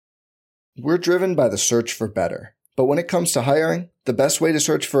We're driven by the search for better. But when it comes to hiring, the best way to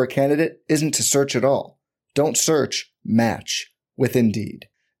search for a candidate isn't to search at all. Don't search, match with Indeed.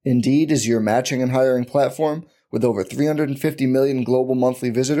 Indeed is your matching and hiring platform with over 350 million global monthly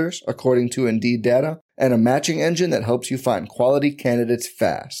visitors, according to Indeed data, and a matching engine that helps you find quality candidates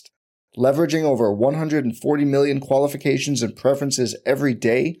fast. Leveraging over 140 million qualifications and preferences every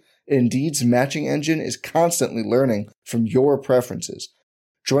day, Indeed's matching engine is constantly learning from your preferences.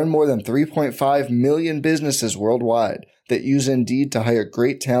 Join more than 3.5 million businesses worldwide that use Indeed to hire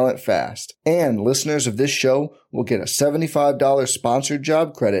great talent fast. And listeners of this show will get a $75 sponsored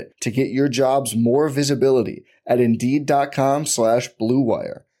job credit to get your jobs more visibility at Indeed.com/Blue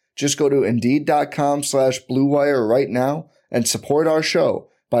Wire. Just go to Indeed.com/Blue Wire right now and support our show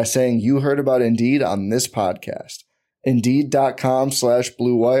by saying you heard about Indeed on this podcast.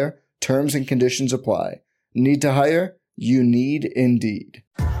 Indeed.com/Blue Wire. Terms and conditions apply. Need to hire? You need Indeed.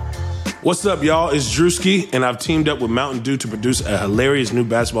 What's up, y'all? It's Drewski, and I've teamed up with Mountain Dew to produce a hilarious new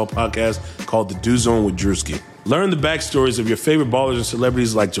basketball podcast called The Dew Zone with Drewski. Learn the backstories of your favorite ballers and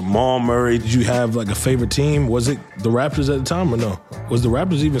celebrities like Jamal Murray. Did you have like a favorite team? Was it the Raptors at the time or no? Was the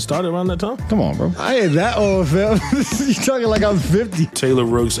Raptors even started around that time? Come on, bro. I ain't that old, fam. You talking like I'm 50. Taylor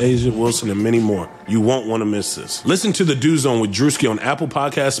Rooks, Asia Wilson, and many more. You won't want to miss this. Listen to The Dew Zone with Drewski on Apple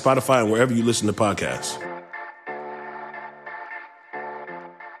Podcasts, Spotify, and wherever you listen to podcasts.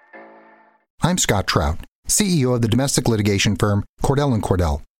 I'm Scott Trout, CEO of the domestic litigation firm Cordell &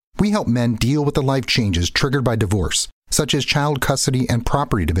 Cordell. We help men deal with the life changes triggered by divorce, such as child custody and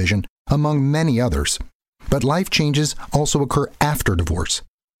property division, among many others. But life changes also occur after divorce.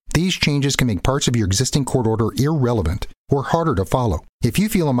 These changes can make parts of your existing court order irrelevant or harder to follow. If you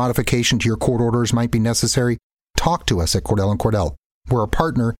feel a modification to your court orders might be necessary, talk to us at Cordell & Cordell. We're a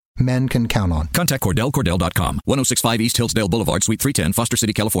partner men can count on. Contact CordellCordell.com, 1065 East Hillsdale Boulevard, Suite 310, Foster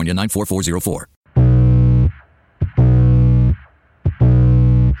City, California, 94404.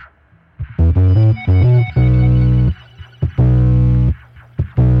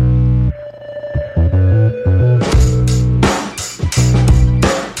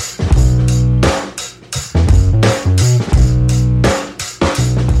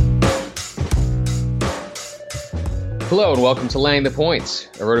 Hello and welcome to Laying the Points,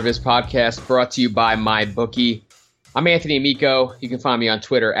 a RotoViz podcast brought to you by MyBookie. I'm Anthony Amico. You can find me on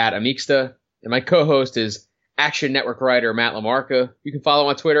Twitter at Amixta, and my co-host is Action Network writer Matt LaMarca. You can follow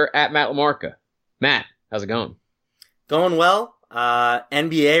on Twitter at Matt LaMarca. Matt, how's it going? Going well.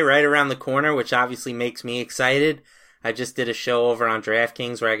 NBA right around the corner, which obviously makes me excited. I just did a show over on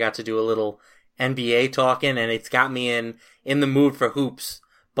DraftKings where I got to do a little NBA talking, and it's got me in the mood for hoops.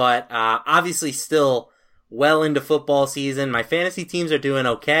 But obviously still well into football season. My fantasy teams are doing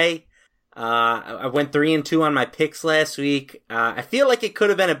okay. I went 3-2 on my picks last week. I feel like it could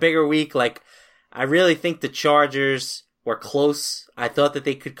have been a bigger week. Like, I really think the Chargers were close. I thought that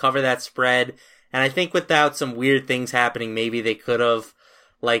they could cover that spread. And I think without some weird things happening, maybe they could have.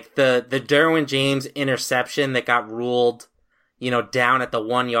 Like the Derwin James interception that got ruled, down at the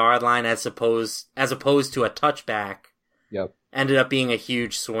 1 yard line as opposed to a touchback. Yep. Ended up being a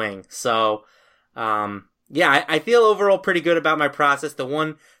huge swing. So, yeah, I feel overall pretty good about my process. The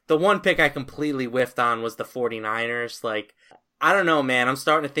one pick I completely whiffed on was the 49ers. Like, I don't know, man. I'm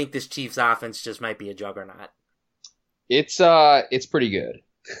starting to think this Chiefs offense just might be a juggernaut. It's pretty good.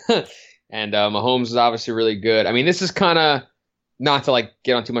 And Mahomes is obviously really good. I mean, this is kind of, not to like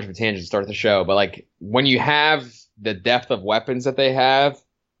get on too much of a tangent to start the show, but like when you have the depth of weapons that they have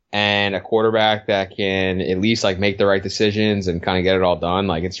and a quarterback that can at least like make the right decisions and kind of get it all done,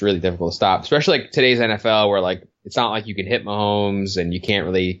 like it's really difficult to stop, especially like today's NFL where like it's not like you can hit Mahomes and you can't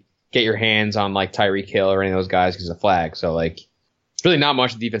really get your hands on like Tyreek Hill or any of those guys because of the flag. So like it's really not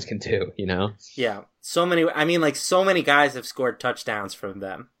much the defense can do, Yeah. So many guys have scored touchdowns from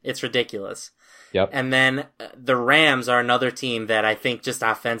them. It's ridiculous. Yep. And then the Rams are another team that I think just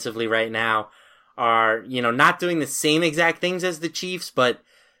offensively right now are, not doing the same exact things as the Chiefs, but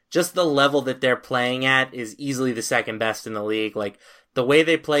just the level that they're playing at is easily the second best in the league. Like the way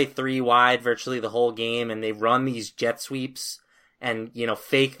they play three wide virtually the whole game and they run these jet sweeps and,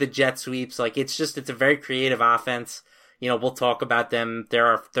 fake the jet sweeps. Like it's a very creative offense. We'll talk about them. They're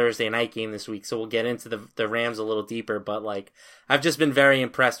our Thursday night game this week, so we'll get into the Rams a little deeper. But, like, I've just been very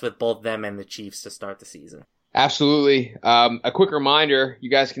impressed with both them and the Chiefs to start the season. Absolutely. A quick reminder,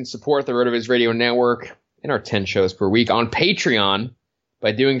 you guys can support the RotoViz Radio Network and our 10 shows per week on Patreon.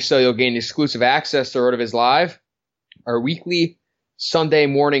 By doing so, you'll gain exclusive access to RotoViz Live, our weekly Sunday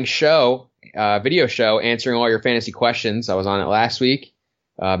morning show, video show, answering all your fantasy questions. I was on it last week.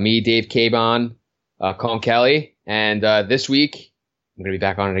 Me, Dave Cabon, Colin Kelly. And this week, I'm going to be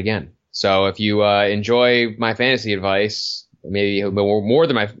back on it again. So if you enjoy my fantasy advice, maybe more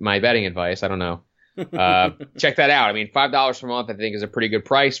than my betting advice, I don't know. Check that out. I mean, $5 per month, I think, is a pretty good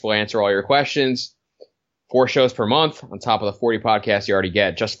price. We'll answer all your questions. 4 shows per month on top of the 40 podcasts you already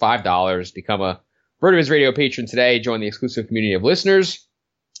get. Just $5. Become a RotoViz Radio patron today. Join the exclusive community of listeners.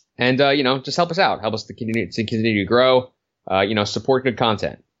 And, just help us out. Help us to continue to grow. Support good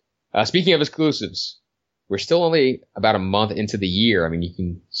content. Speaking of exclusives, we're still only about a month into the year. I mean, you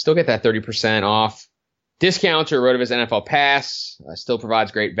can still get that 30% off discount to RotoViz NFL Pass. Still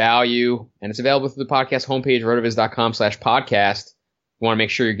provides great value, and it's available through the podcast homepage, rotoviz.com/podcast. You want to make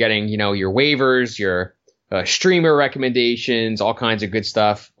sure you're getting, your waivers, your streamer recommendations, all kinds of good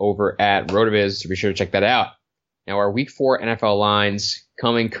stuff over at RotoViz. So be sure to check that out. Now, our Week 4 NFL lines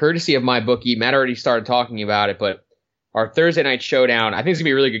coming courtesy of MyBookie. Matt already started talking about it, but our Thursday night showdown, I think it's going to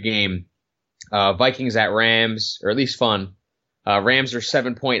be a really good game. Vikings at Rams, or at least fun. Rams are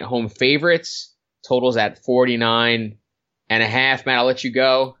 7-point home favorites. Totals at 49.5. Matt, I'll let you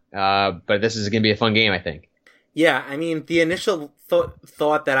go. But this is going to be a fun game, I think. Yeah, I mean, the initial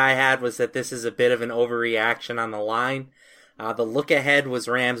thought that I had was that this is a bit of an overreaction on the line. The look ahead was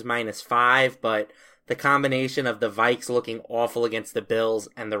Rams -5, but the combination of the Vikes looking awful against the Bills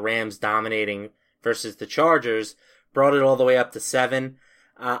and the Rams dominating versus the Chargers brought it all the way up to 7.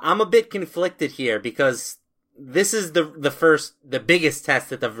 I'm a bit conflicted here because this is the biggest test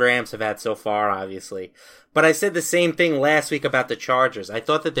that the Rams have had so far, obviously. But I said the same thing last week about the Chargers. I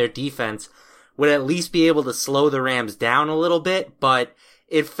thought that their defense would at least be able to slow the Rams down a little bit, but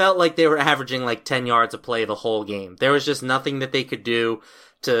it felt like they were averaging like 10 yards a play the whole game. There was just nothing that they could do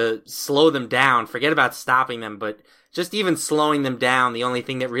to slow them down. Forget about stopping them, but just even slowing them down, the only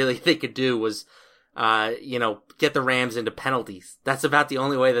thing that really they could do was, get the Rams into penalties. That's about the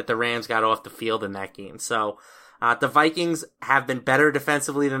only way that the Rams got off the field in that game. So, the Vikings have been better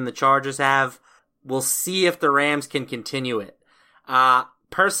defensively than the Chargers have. We'll see if the Rams can continue it.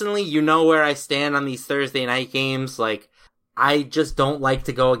 Personally, you know where I stand on these Thursday night games. Like, I just don't like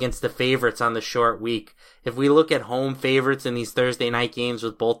to go against the favorites on the short week. If we look at home favorites in these Thursday night games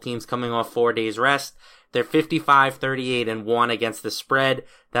with both teams coming off 4 days rest, they're 55, 38, and 1 against the spread.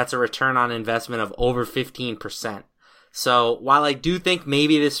 That's a return on investment of over 15%. So while I do think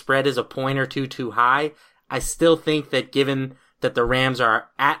maybe this spread is a point or two too high, I still think that given that the Rams are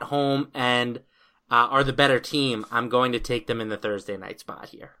at home and are the better team, I'm going to take them in the Thursday night spot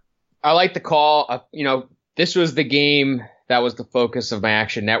here. I like the call. This was the game that was the focus of my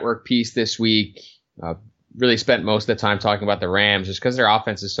Action Network piece this week. Really spent most of the time talking about the Rams just because their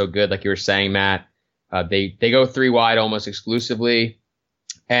offense is so good, like you were saying, Matt. They go 3 wide almost exclusively.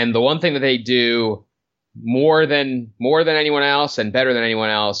 And the one thing that they do more than anyone else and better than anyone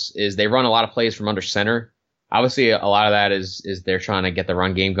else is they run a lot of plays from under center. Obviously, a lot of that is they're trying to get the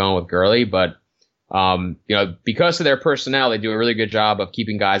run game going with Gurley, but because of their personnel, they do a really good job of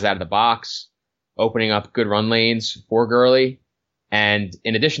keeping guys out of the box, opening up good run lanes for Gurley. And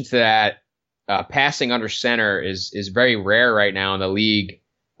in addition to that, passing under center is very rare right now in the league.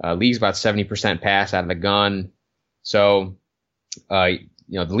 League's about 70% pass out of the gun. So, the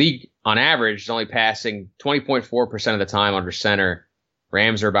league on average is only passing 20.4% of the time under center.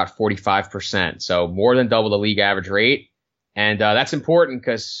 Rams are about 45%. So more than double the league average rate. And that's important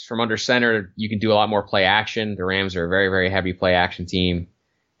because from under center, you can do a lot more play action. The Rams are a very, very heavy play action team.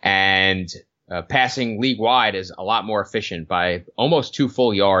 And passing league wide is a lot more efficient by almost 2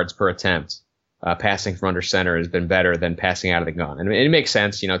 full yards per attempt. Passing from under center has been better than passing out of the gun. And it makes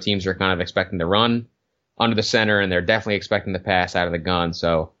sense. Teams are kind of expecting to run under the center, and they're definitely expecting to pass out of the gun.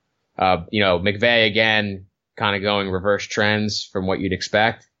 So, McVay, again, kind of going reverse trends from what you'd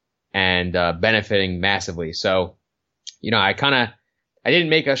expect and benefiting massively. So, I didn't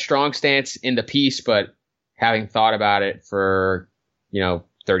make a strong stance in the piece, but having thought about it for,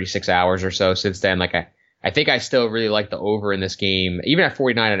 36 hours or so since then, I think I still really like the over in this game, even at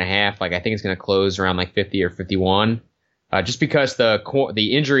 49.5. I think it's going to close around 50 or 51, just because the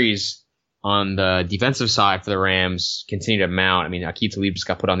injuries on the defensive side for the Rams continue to mount. I mean, Aqib Talib just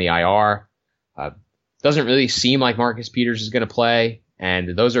got put on the IR. Doesn't really seem like Marcus Peters is going to play,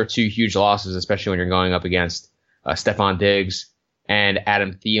 and those are 2 huge losses, especially when you're going up against Stephon Diggs and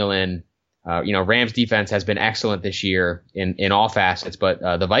Adam Thielen. Rams defense has been excellent this year in all facets, but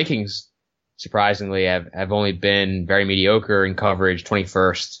the Vikings surprisingly have only been very mediocre in coverage,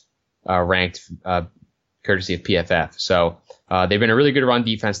 21st ranked courtesy of PFF. So they've been a really good run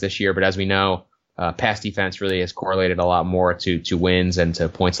defense this year, but as we know, pass defense really has correlated a lot more to wins and to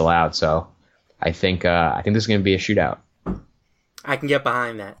points allowed. So I think this is going to be a shootout. I can get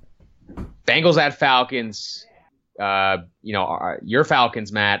behind that. Bengals at Falcons. your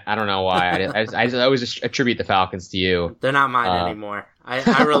Falcons, Matt. I don't know why. I always attribute the Falcons to you. They're not mine anymore.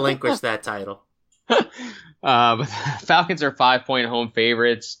 I relinquished that title. But Falcons are 5-point home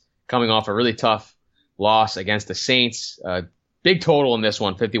favorites, coming off a really tough loss against the Saints. Big total in this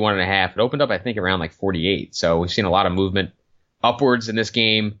one, 51.5. It opened up, I think, around like 48. So we've seen a lot of movement upwards in this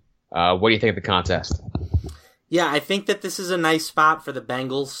game. What do you think of the contest? Yeah, I think that this is a nice spot for the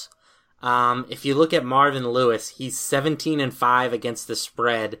Bengals. If you look at Marvin Lewis, he's 17-5 against the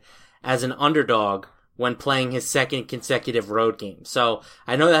spread as an underdog when playing his second consecutive road game. So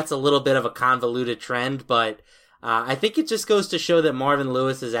I know that's a little bit of a convoluted trend, but I think it just goes to show that Marvin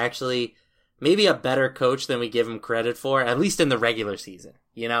Lewis is actually maybe a better coach than we give him credit for, at least in the regular season,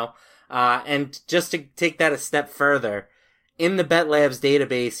 And just to take that a step further, in the BetLabs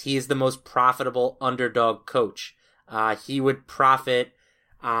database, he is the most profitable underdog coach. He would profit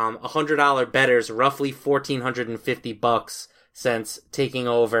 $100 bettors roughly $1,450 since taking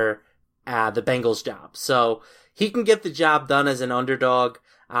over the Bengals job. So he can get the job done as an underdog.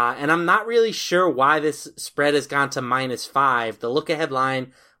 And I'm not really sure why this spread has gone to -5. The look-ahead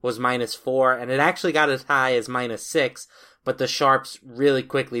line was -4, and it actually got as high as -6, but the Sharps really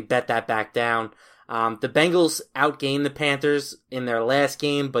quickly bet that back down. The Bengals outgained the Panthers in their last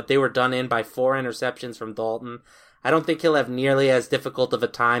game, but they were done in by 4 interceptions from Dalton. I don't think he'll have nearly as difficult of a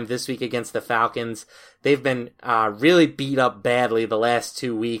time this week against the Falcons. They've been really beat up badly the last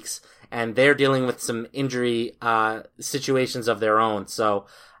 2 weeks, and they're dealing with some injury situations of their own. So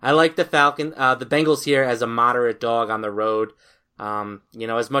I like the Bengals here as a moderate dog on the road.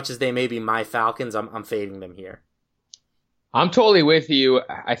 As much as they may be my Falcons, I'm fading them here. I'm totally with you.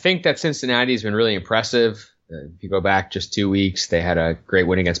 I think that Cincinnati's been really impressive. If you go back just 2 weeks, they had a great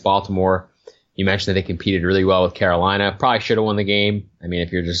win against Baltimore. You mentioned that they competed really well with Carolina. Probably should have won the game. I mean,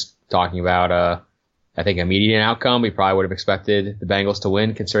 if you're just talking about, I think, a median outcome, we probably would have expected the Bengals to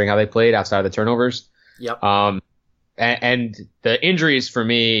win, considering how they played outside of the turnovers. Yep. And the injuries for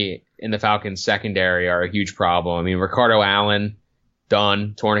me in the Falcons secondary are a huge problem. I mean, Ricardo Allen,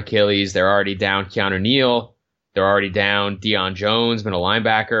 done, torn Achilles. They're already down Keanu Neal. They're already down Deion Jones, been a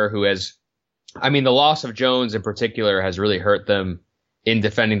linebacker who has, the loss of Jones in particular has really hurt them in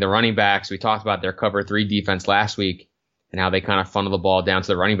defending the running backs. We talked about their cover 3 defense last week and how they kind of funnel the ball down to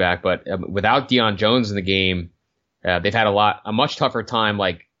the running back. But without Deion Jones in the game, they've had a much tougher time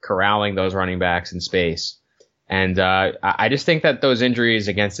like corralling those running backs in space. And I just think that those injuries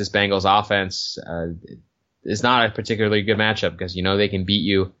against this Bengals offense is not a particularly good matchup because, they can beat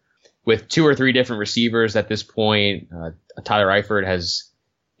you with 2 or 3 different receivers at this point. Tyler Eifert has,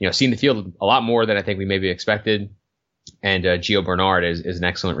 seen the field a lot more than I think we maybe expected. And Gio Bernard is an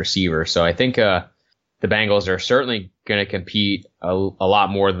excellent receiver. So I think the Bengals are certainly going to compete a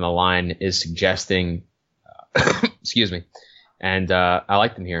lot more than the line is suggesting. Excuse me. And I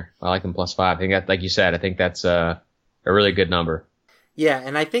like them here. I like them +5. I think that, like you said, I think that's a really good number. Yeah,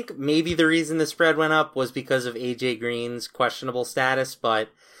 and I think maybe the reason the spread went up was because of AJ Green's questionable status, but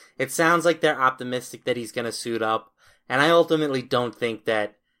it sounds like they're optimistic that he's going to suit up. And I ultimately don't think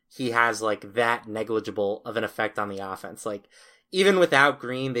that he has like that negligible of an effect on the offense. Like even without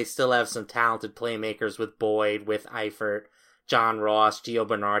Green, they still have some talented playmakers with Boyd, with Eifert, John Ross, Gio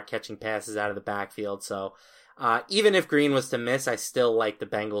Bernard catching passes out of the backfield. So even if Green was to miss, I still like the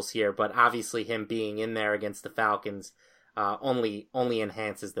Bengals here. But obviously him being in there against the Falcons only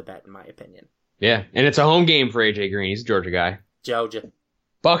enhances the bet in my opinion. Yeah, and it's a home game for AJ Green. He's a Georgia guy. Georgia.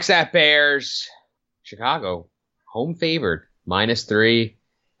 Bucks at Bears. Chicago, home favored, -3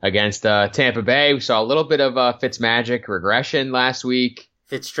 against Tampa Bay. We saw a little bit of Fitzmagic regression last week.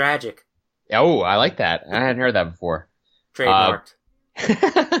 Fitztragic. Oh, I like that. I hadn't heard that before. Trademarked.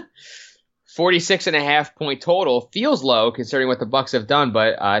 46.5 point total feels low considering what the Bucks have done,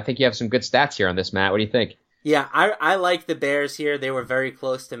 but I think you have some good stats here on this, Matt. What do you think? Yeah, I like the Bears here. They were very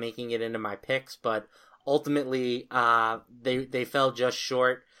close to making it into my picks, but ultimately they fell just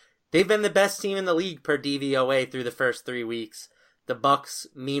short. They've been the best team in the league per DVOA through the first 3 weeks. The Bucks,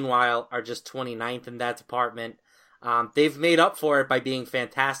 meanwhile, are just 29th in that department. They've made up for it by being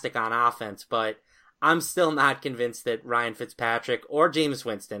fantastic on offense, but I'm still not convinced that Ryan Fitzpatrick or Jameis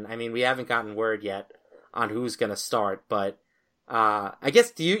Winston, I mean, we haven't gotten word yet on who's going to start, but I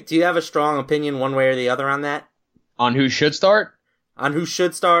guess, do you have a strong opinion one way or the other on that? On who should start? On who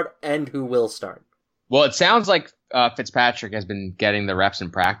should start and who will start. Well, it sounds like Fitzpatrick has been getting the reps in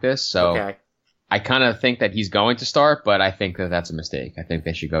practice, so okay. I kind of think that he's going to start, but I think that that's a mistake. I think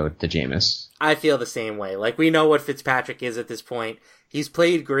they should go to Jameis. I feel the same way. Like, we know what Fitzpatrick is at this point. He's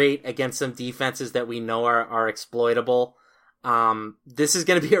played great against some defenses that we know are exploitable. This is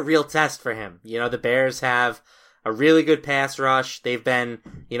going to be a real test for him. The Bears have a really good pass rush. They've been,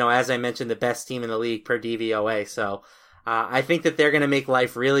 as I mentioned, the best team in the league per DVOA. So I think that they're going to make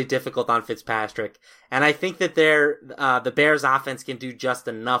life really difficult on Fitzpatrick. And I think that the Bears offense can do just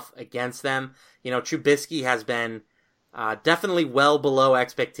enough against them. Trubisky has been definitely well below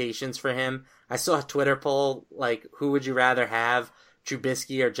expectations for him. I saw a Twitter poll, like, who would you rather have,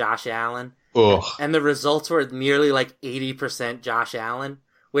 Trubisky or Josh Allen? Ugh. And the results were nearly like 80% Josh Allen,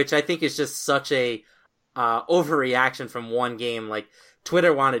 which I think is just such a overreaction from one game. Like,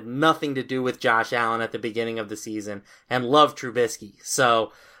 Twitter wanted nothing to do with Josh Allen at the beginning of the season and loved Trubisky.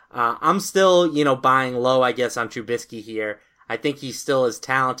 So I'm still, buying low, I guess, on Trubisky here. I think he still is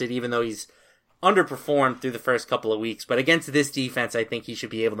talented, even though he's underperformed through the first couple of weeks. But against this defense, I think he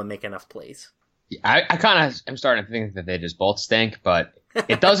should be able to make enough plays. I kind of am starting to think that they just both stink, but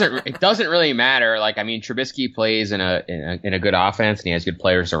it doesn't really matter. Like, I mean, Trubisky plays in a good offense and he has good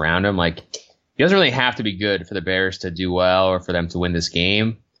players around him. Like, he doesn't really have to be good for the Bears to do well or for them to win this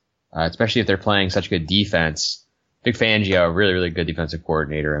game, especially if they're playing such good defense. Vic Fangio, really, really good defensive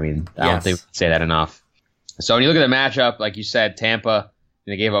coordinator. I mean, I don't think we can say that enough. So when you look at the matchup, like you said, Tampa,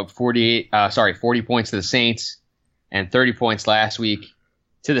 they gave up 40 points to the Saints and 30 points last week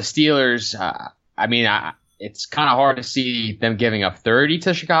to the Steelers. It's kind of hard to see them giving up 30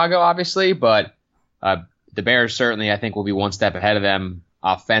 to Chicago, obviously, but the Bears certainly, I think, will be one step ahead of them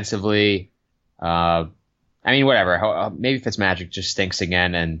offensively. Whatever. Maybe Fitzmagic just stinks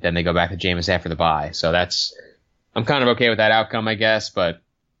again, and then they go back to Jameis after the bye. So I'm kind of okay with that outcome, I guess. But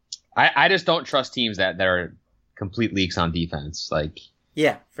I just don't trust teams that are complete leaks on defense. Like,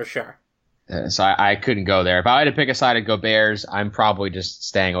 yeah, for sure. So I couldn't go there. If I had to pick a side and go Bears, I'm probably just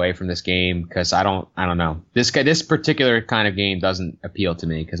staying away from this game because I don't know. This particular kind of game doesn't appeal to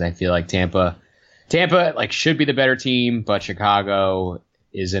me because I feel like Tampa like should be the better team, but Chicago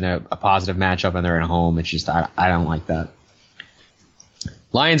is in a positive matchup and they're at home. It's just I don't like that.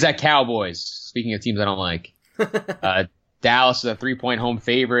 Lions at Cowboys. Speaking of teams I don't like, Dallas is a 3-point home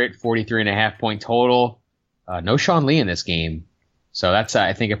favorite, 43.5 point total. No Sean Lee in this game. So that's,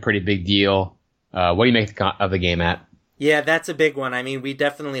 I think, a pretty big deal. What do you make of the game, Matt? Yeah, that's a big one. I mean, we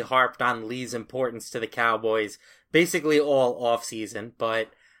definitely harped on Lee's importance to the Cowboys basically all offseason. But,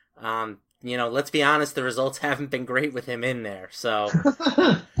 let's be honest, the results haven't been great with him in there. So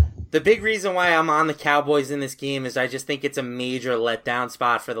the big reason why I'm on the Cowboys in this game is I just think it's a major letdown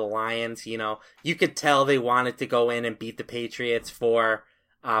spot for the Lions. You could tell they wanted to go in and beat the Patriots for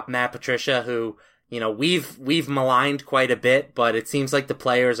Matt Patricia, who... we've maligned quite a bit, but it seems like the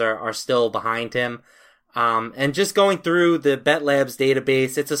players are still behind him. And just going through the Bet Labs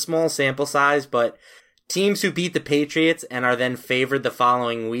database, it's a small sample size, but teams who beat the Patriots and are then favored the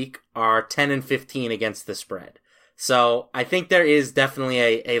following week are 10-15 against the spread. So I think there is definitely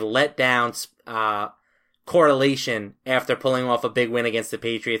a letdown correlation after pulling off a big win against the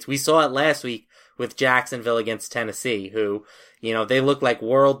Patriots. We saw it last week with Jacksonville against Tennessee, who, they looked like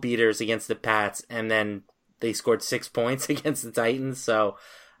world beaters against the Pats, and then they scored 6 points against the Titans. So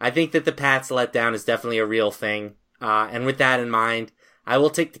I think that the Pats letdown is definitely a real thing. And with that in mind, I will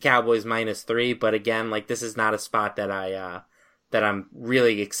take the Cowboys -3, but again, like, this is not a spot that I'm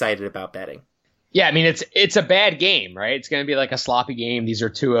really excited about betting. Yeah, I mean, it's a bad game, right? It's going to be like a sloppy game. These are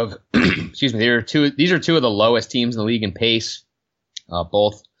two of these are two of the lowest teams in the league in pace,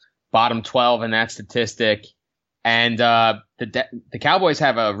 both bottom 12 in that statistic. And the Cowboys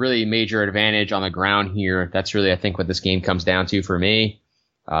have a really major advantage on the ground here. That's really, I think, what this game comes down to for me.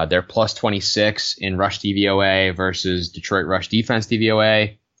 They're plus 26 in rush DVOA versus Detroit rush defense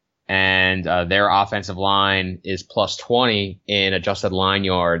DVOA. And their offensive line is plus 20 in adjusted line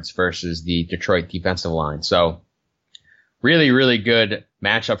yards versus the Detroit defensive line. So really, really good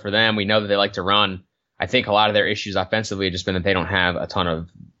matchup for them. We know that they like to run. I think a lot of their issues offensively have just been that they don't have a ton of,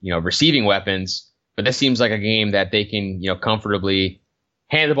 receiving weapons. But this seems like a game that they can, comfortably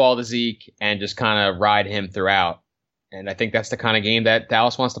hand the ball to Zeke and just kind of ride him throughout. And I think that's the kind of game that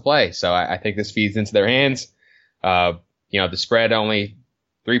Dallas wants to play. So I think this feeds into their hands. The spread only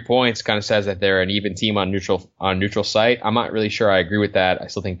 3 points kind of says that they're an even team on neutral site. I'm not really sure I agree with that. I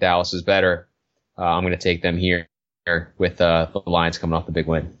still think Dallas is better. I'm going to take them here with the Lions coming off the big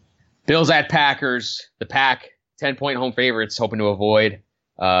win. Bills at Packers. The Pack 10-point home favorites, hoping to avoid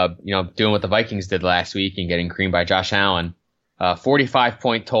doing what the Vikings did last week and getting creamed by Josh Allen.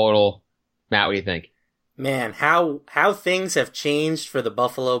 45-point total. Matt, what do you think? Man, how things have changed for the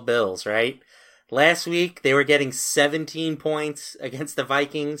Buffalo Bills, right? Last week, they were getting 17 points against the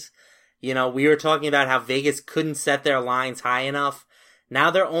Vikings. We were talking about how Vegas couldn't set their lines high enough.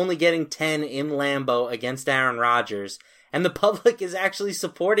 Now they're only getting 10 in Lambeau against Aaron Rodgers, and the public is actually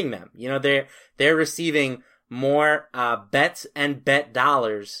supporting them. They're receiving more bets and bet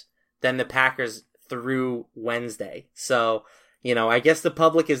dollars than the Packers through Wednesday. So, I guess the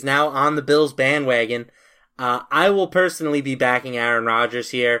public is now on the Bills bandwagon. I will personally be backing Aaron Rodgers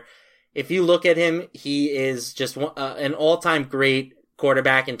here. If you look at him, he is just an all-time great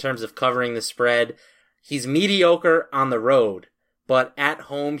quarterback in terms of covering the spread. He's mediocre on the road, but at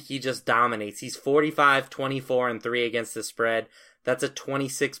home, he just dominates. He's 45, 24, and 3 against the spread. That's a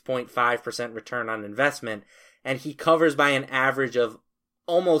 26.5% return on investment, and he covers by an average of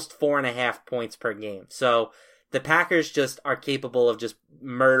almost 4.5 points per game. So the Packers just are capable of just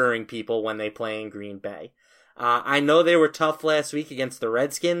murdering people when they play in Green Bay. I know they were tough last week against the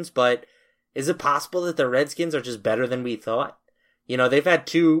Redskins, but is it possible that the Redskins are just better than we thought? They've had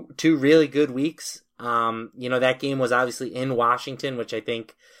two really good weeks. That game was obviously in Washington, which I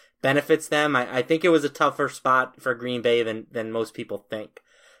think benefits them. I think it was a tougher spot for Green Bay than most people think.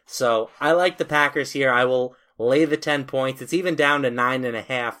 So I like the Packers here. I will lay the 10 points. It's even down to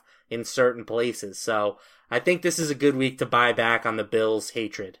 9.5 in certain places. So I think this is a good week to buy back on the Bills'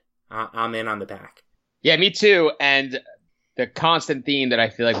 hatred. I'm in on the back. Yeah, me too. And the constant theme that I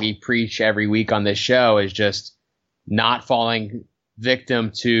feel like we preach every week on this show is just not falling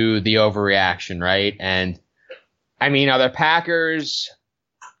victim to the overreaction, right? And I mean, are the Packers...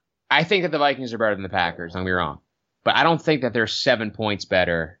 I think that the Vikings are better than the Packers, don't get me wrong. But I don't think that they're 7 points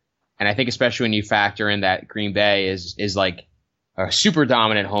better. And I think especially when you factor in that Green Bay is like a super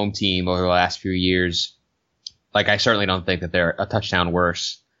dominant home team over the last few years. Like, I certainly don't think that they're a touchdown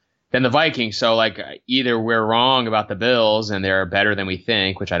worse than the Vikings. So, like, either we're wrong about the Bills and they're better than we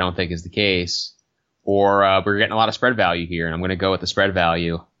think, which I don't think is the case, or we're getting a lot of spread value here. And I'm going to go with the spread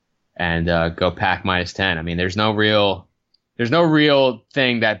value and go Pack -10. I mean, there's no real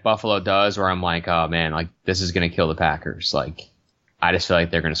thing that Buffalo does where I'm like, oh man, like this is going to kill the Packers. Like, I just feel like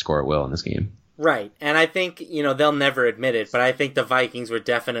they're going to score at will in this game. Right. And I think, they'll never admit it, but I think the Vikings were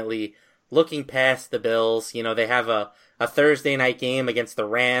definitely looking past the Bills. They have a Thursday night game against the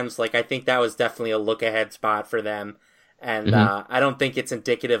Rams. Like, I think that was definitely a look ahead spot for them. And I don't think it's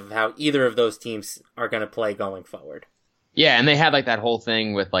indicative of how either of those teams are going to play going forward. Yeah, and they had like that whole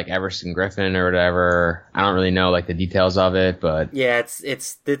thing with like Everson Griffin or whatever. I don't really know like the details of it, but yeah,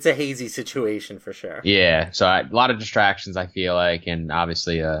 it's a hazy situation for sure. Yeah, so a lot of distractions I feel like, and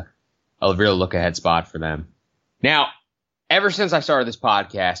obviously a real look ahead spot for them. Now, ever since I started this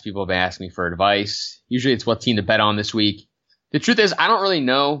podcast, people have been asking me for advice. Usually it's what team to bet on this week. The truth is, I don't really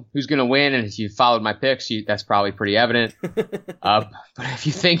know who's going to win, and if you followed my picks, that's probably pretty evident. But if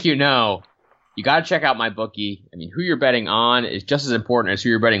you think you know, you got to check out MyBookie. I mean, who you're betting on is just as important as who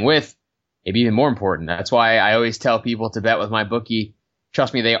you're betting with, maybe even more important. That's why I always tell people to bet with MyBookie.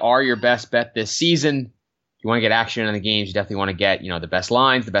 Trust me, they are your best bet this season. If you want to get action in the games, you definitely want to get, the best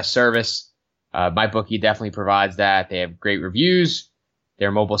lines, the best service. MyBookie definitely provides that. They have great reviews.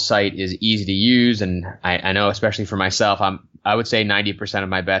 Their mobile site is easy to use, and I know, especially for myself, I would say 90% of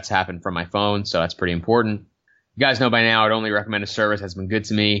my bets happen from my phone, so that's pretty important. You guys know by now I'd only recommend a service that's been good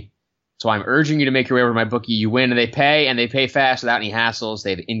to me. So I'm urging you to make your way over to MyBookie. You win and they pay fast without any hassles. They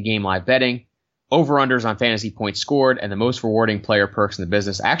have in-game live betting, over-unders on fantasy points scored, and the most rewarding player perks in the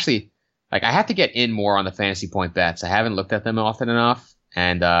business. Actually, like, I have to get in more on the fantasy point bets. I haven't looked at them often enough,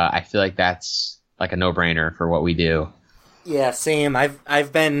 and I feel like that's like a no-brainer for what we do. Yeah, same.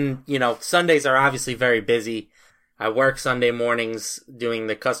 I've been, Sundays are obviously very busy. I work Sunday mornings doing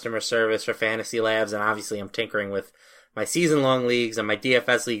the customer service for Fantasy Labs, and obviously I'm tinkering with my season-long leagues and my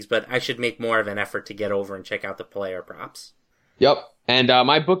DFS leagues, but I should make more of an effort to get over and check out the player props. Yep. And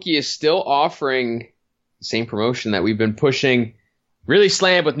MyBookie is still offering the same promotion that we've been pushing, really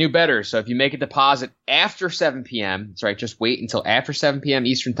slammed with new bettors. So if you make a deposit after 7 p.m., that's right, just wait until after 7 p.m.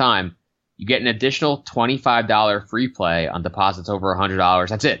 Eastern Time, you get an additional $25 free play on deposits over $100.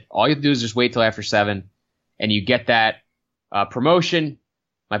 That's it. All you have to do is just wait till after 7, and you get that promotion.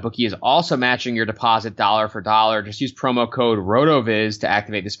 MyBookie is also matching your deposit dollar for dollar. Just use promo code RotoViz to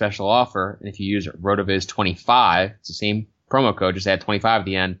activate the special offer. And if you use RotoViz25, it's the same promo code, just add 25 at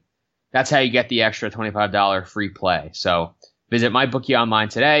the end. That's how you get the extra $25 free play. So visit MyBookie online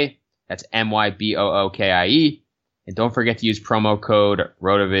today. That's MyBookie. And don't forget to use promo code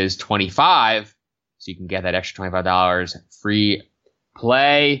RotoViz25 so you can get that extra $25 free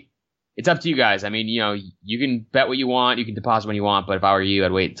play. It's up to you guys. I mean, you can bet what you want, you can deposit when you want, but if I were you,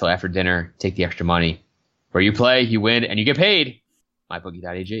 I'd wait until after dinner, take the extra money. Where you play, you win, and you get paid.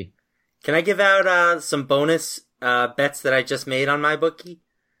 MyBookie.ag. Can I give out some bonus bets that I just made on MyBookie?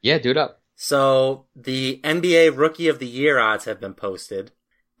 Yeah, do it up. So the NBA Rookie of the Year odds have been posted,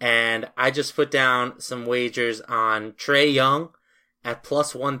 and I just put down some wagers on Trae Young at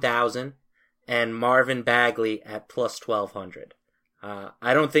plus 1,000 and Marvin Bagley at plus 1,200.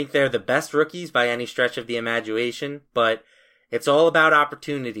 I don't think they're the best rookies by any stretch of the imagination, but it's all about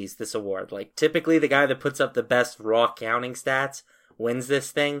opportunities, this award. Like, typically the guy that puts up the best raw counting stats wins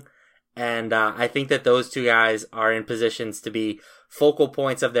this thing. And I think that those two guys are in positions to be focal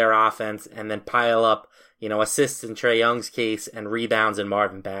points of their offense and then pile up, assists in Trae Young's case and rebounds in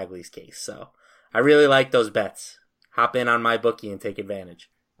Marvin Bagley's case. So I really like those bets. Hop in on my bookie and take advantage.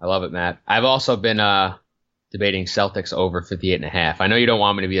 I love it, Matt. I've also been debating Celtics over 58.5. I know you don't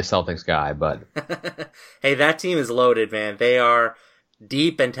want me to be a Celtics guy, but hey, that team is loaded, man. They are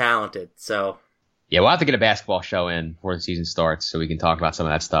deep and talented. So yeah, we'll have to get a basketball show in before the season starts so we can talk about some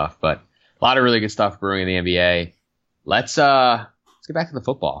of that stuff. But a lot of really good stuff brewing in the NBA. Let's get back to the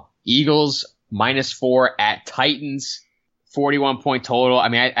football. Eagles -4 at Titans, 41-point total. I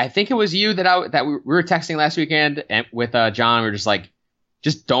mean, I think it was you that we were texting last weekend and with John. We were just like,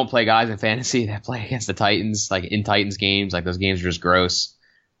 just don't play guys in fantasy that play against the Titans, like in Titans games. Like, those games are just gross.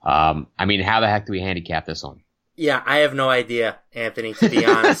 I mean, how the heck do we handicap this one? Yeah, I have no idea, Anthony, to be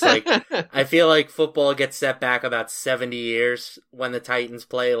honest. Like, I feel like football gets set back about 70 years when the Titans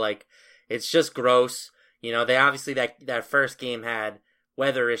play. Like, it's just gross. They obviously, that first game had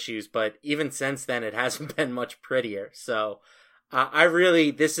weather issues, but even since then, it hasn't been much prettier. So,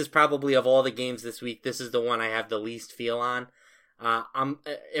 this is probably, of all the games this week, this is the one I have the least feel on.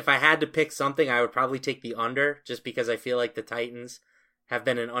 If I had to pick something, I would probably take the under, just because I feel like the Titans have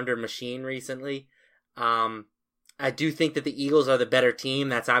been an under machine recently. I do think that the Eagles are the better team.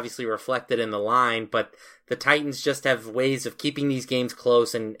 That's obviously reflected in the line, but the Titans just have ways of keeping these games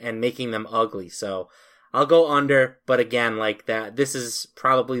close and making them ugly. So I'll go under, but again, like that, this is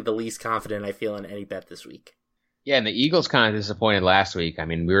probably the least confident I feel in any bet this week. Yeah, and the Eagles kind of disappointed last week. I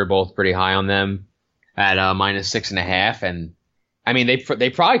mean, we were both pretty high on them at -6.5, and I mean, they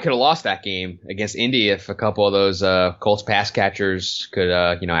probably could have lost that game against Indy if a couple of those Colts pass catchers could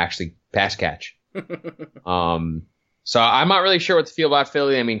actually pass catch. So I'm not really sure what to feel about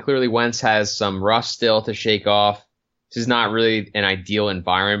Philly. I mean, clearly Wentz has some rust still to shake off. This is not really an ideal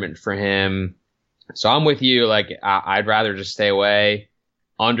environment for him. So I'm with you. Like, I'd rather just stay away.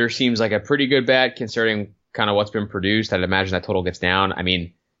 Under seems like a pretty good bet considering kind of what's been produced. I'd imagine that total gets down. I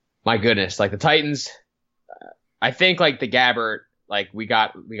mean, my goodness, like the Titans, I think like the Gabbert, like we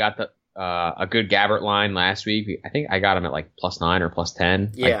got a good Gabbert line last week. I think I got him at like +9 or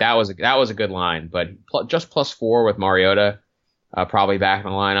 +10. Yeah. Like that was a good line, but just +4 with Mariota probably back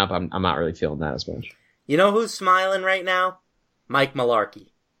in the lineup. I'm not really feeling that as much. You know who's smiling right now? Mike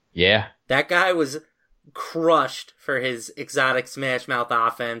Mularkey. Yeah. That guy was crushed for his exotic smash mouth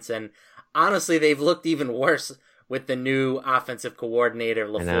offense, and honestly, they've looked even worse with the new offensive coordinator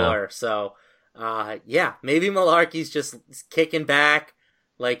LaFleur. So, maybe Mularkey's just kicking back.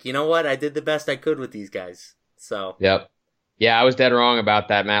 Like, you know what? I did the best I could with these guys. So. Yep. Yeah, I was dead wrong about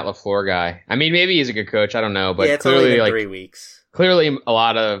that Matt LaFleur guy. I mean, maybe he's a good coach. I don't know, but it's clearly, only been like 3 weeks. Clearly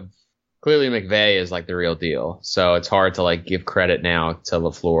McVay is like the real deal. So it's hard to like give credit now to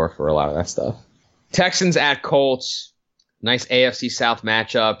LaFleur for a lot of that stuff. Texans at Colts. Nice AFC South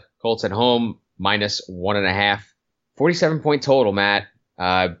matchup. Colts at home, -1.5. 47-point total, Matt.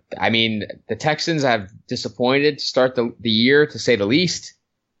 I mean, the Texans have disappointed to start the year, to say the least.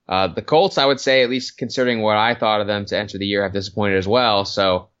 The Colts, I would say, at least considering what I thought of them to enter the year, have disappointed as well.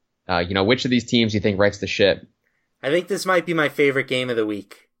 So, which of these teams do you think rights the ship? I think this might be my favorite game of the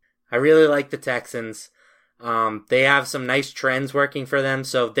week. I really like the Texans. They have some nice trends working for them.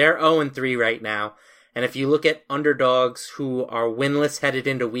 So they're 0-3 right now. And if you look at underdogs who are winless headed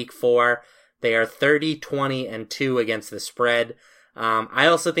into week 4, they are 30-20-2 against the spread. I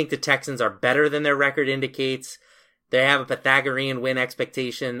also think the Texans are better than their record indicates. They have a Pythagorean win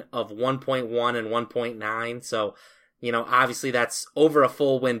expectation of 1.1 and 1.9. So, obviously that's over a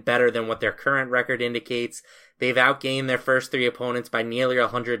full win better than what their current record indicates. They've outgained their first 3 opponents by nearly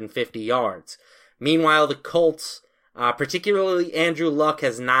 150 yards. Meanwhile, the Colts, particularly Andrew Luck,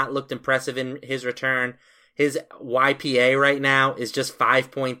 has not looked impressive in his return. His YPA right now is just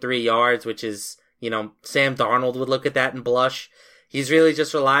 5.3 yards, which is, Sam Darnold would look at that and blush. He's really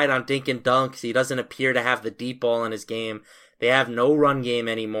just relied on dink and dunks. He doesn't appear to have the deep ball in his game. They have no run game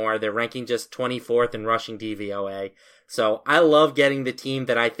anymore. They're ranking just 24th in rushing DVOA. So I love getting the team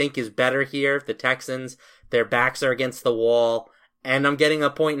that I think is better here, the Texans. Their backs are against the wall, and I'm getting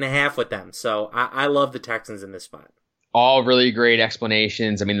 1.5 with them. So I love the Texans in this spot. All really great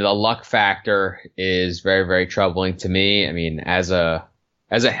explanations. I mean, the luck factor is very, very troubling to me. I mean, as a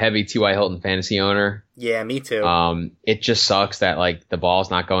heavy T.Y. Hilton fantasy owner. Yeah, me too. It just sucks that like the ball's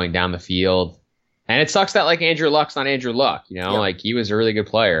not going down the field. And it sucks that like Andrew Luck's not Andrew Luck, Like he was a really good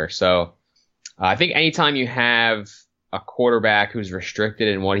player. So I think anytime you have a quarterback who's restricted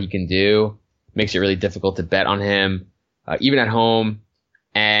in what he can do, makes it really difficult to bet on him, even at home.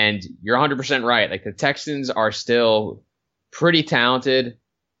 And you're 100% right. Like, the Texans are still pretty talented,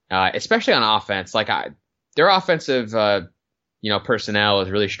 especially on offense. Like, their offensive, personnel is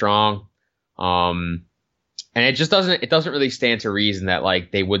really strong. And it just doesn't really stand to reason that,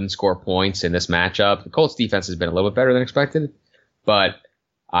 like, they wouldn't score points in this matchup. The Colts defense has been a little bit better than expected, but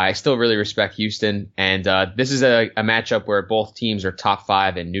I still really respect Houston. And this is a matchup where both teams are top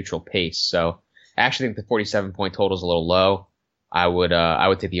 5 in neutral pace. So I actually think the 47-point total is a little low. I would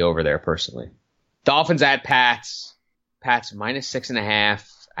take the over there personally. Dolphins at Pats. Pats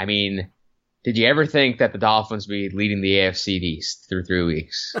 -6.5. I mean, did you ever think that the Dolphins would be leading the AFC East through 3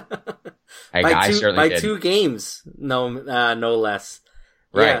 weeks? I certainly did. By 2 games, no less.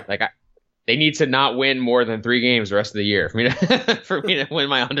 Right. Yeah. Like, they need to not win more than 3 games the rest of the year for me to win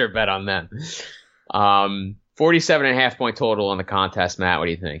my under bet on them. 47.5-point total on the contest, Matt. What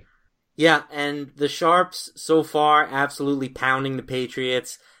do you think? Yeah, and the Sharps so far absolutely pounding the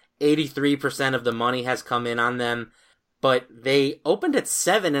Patriots. 83% of the money has come in on them, but they opened at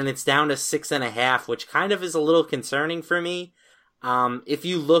 7 and it's down to 6.5, which kind of is a little concerning for me. If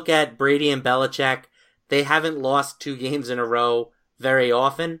you look at Brady and Belichick, they haven't lost 2 games in a row very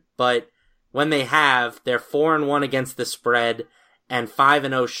often, but when they have, they're 4-1 against the spread and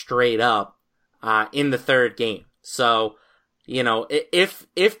 5-0 straight up in the 3rd game. So,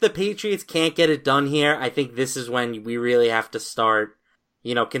 if the Patriots can't get it done here, I think this is when we really have to start,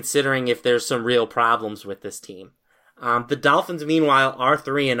 considering if there's some real problems with this team. The Dolphins, meanwhile, are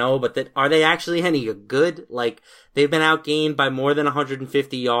 3-0, but are they actually any good? Like, they've been outgained by more than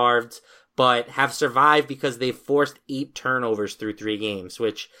 150 yards, but have survived because they've forced 8 turnovers through 3 games,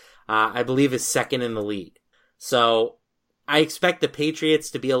 which I believe is 2nd in the league. So I expect the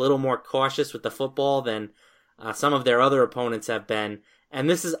Patriots to be a little more cautious with the football than some of their other opponents have been. And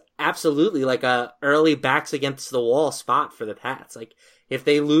this is absolutely like a early backs against the wall spot for the Pats. Like, if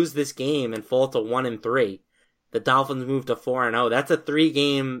they lose this game and fall to 1-3, the Dolphins move to 4-0. That's a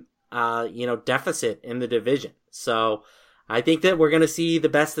 3-game, deficit in the division. So I think that we're going to see the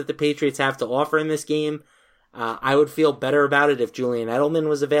best that the Patriots have to offer in this game. I would feel better about it if Julian Edelman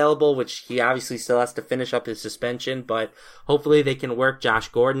was available, which he obviously still has to finish up his suspension, but hopefully they can work Josh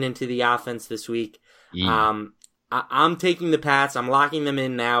Gordon into the offense this week. Yeah. I'm taking the Pats. I'm locking them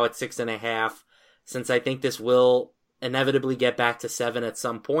in now at 6.5, since I think this will inevitably get back to 7 at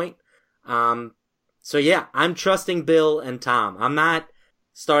some point. So yeah, I'm trusting Bill and Tom. I'm not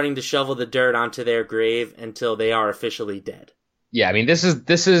starting to shovel the dirt onto their grave until they are officially dead. Yeah, I mean, this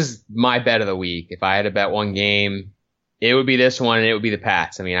is my bet of the week. If I had to bet one game, it would be this one, and it would be the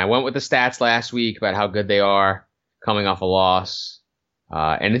Pats. I mean, I went with the stats last week about how good they are coming off a loss,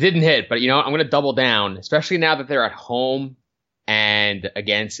 and it didn't hit. But, I'm going to double down, especially now that they're at home and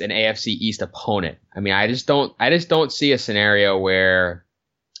against an AFC East opponent. I mean, I just don't see a scenario where,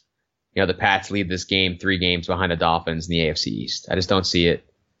 the Pats lead this game 3 games behind the Dolphins in the AFC East. I just don't see it.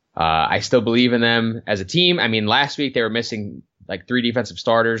 I still believe in them as a team. I mean, last week they were missing like 3 defensive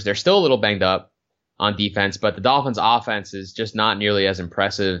starters. They're still a little banged up on defense, but the Dolphins' offense is just not nearly as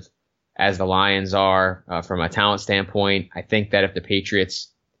impressive as the Lions are from a talent standpoint. I think that if the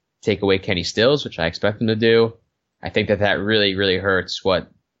Patriots take away Kenny Stills, which I expect them to do, I think that really, really hurts what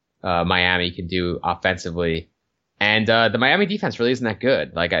Miami can do offensively. And the Miami defense really isn't that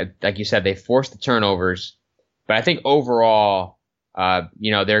good. Like you said, they forced the turnovers, but I think overall,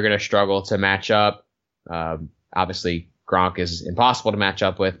 they're going to struggle to match up. Obviously, Gronk is impossible to match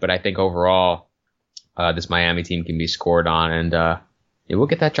up with, but I think overall, this Miami team can be scored on, and we'll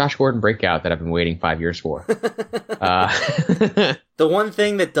get that Josh Gordon breakout that I've been waiting 5 years for. The one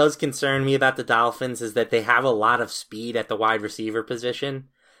thing that does concern me about the Dolphins is that they have a lot of speed at the wide receiver position.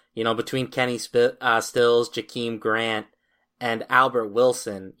 Between Kenny Stills, Jakeem Grant, and Albert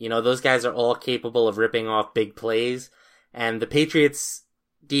Wilson, those guys are all capable of ripping off big plays. And the Patriots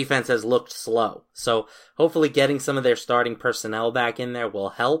defense has looked slow. So hopefully getting some of their starting personnel back in there will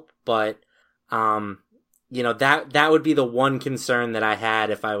help. But, that would be the one concern that I had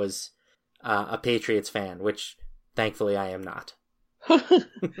if I was a Patriots fan, which thankfully I am not.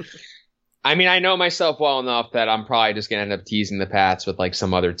 I mean, I know myself well enough that I'm probably just going to end up teasing the Pats with like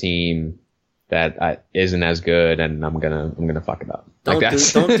some other team that isn't as good, and I'm gonna fuck it up. Don't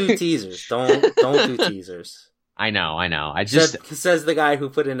do teasers. Don't do teasers. I know. Says the guy who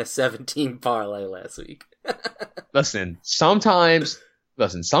put in a 17 parlay last week. Listen, sometimes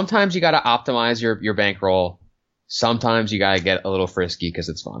you got to optimize your bankroll. Sometimes you got to get a little frisky because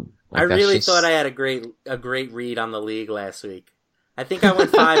it's fun. I really thought I had a great read on the league last week. I think I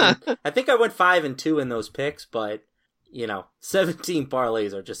went 5-2 in those picks, but 17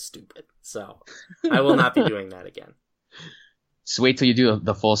 parlays are just stupid. So I will not be doing that again. Just wait till you do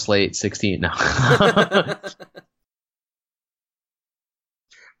the full slate 16. No.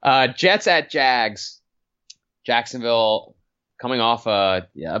 Jets at Jags. Jacksonville coming off a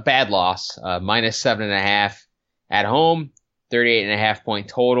bad loss, -7.5 at home, 38.5 point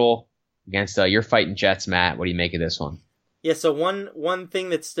total against your fighting Jets, Matt. What do you make of this one? Yeah, so one thing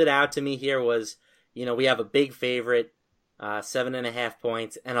that stood out to me here was, we have a big favorite, 7.5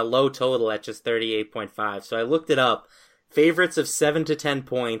 points, and a low total at just 38.5. So I looked it up. Favorites of 7 to 10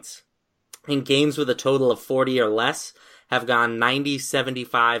 points in games with a total of 40 or less have gone 90,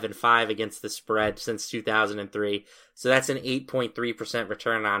 75, and 5 against the spread since 2003. So that's an 8.3%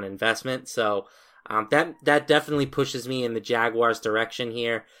 return on investment. So that definitely pushes me in the Jaguars' direction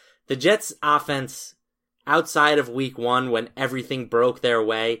here. The Jets' offense, outside of week 1 when everything broke their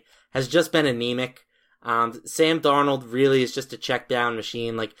way, has just been anemic. Sam Darnold really is just a check down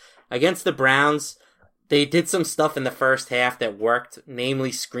machine. Like against the Browns, they did some stuff in the first half that worked,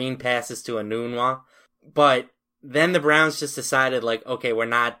 namely screen passes to Enunwa. But then the Browns just decided, okay, we're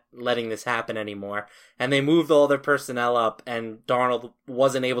not letting this happen anymore. And they moved all their personnel up, and Darnold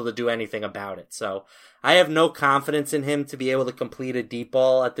wasn't able to do anything about it. So I have no confidence in him to be able to complete a deep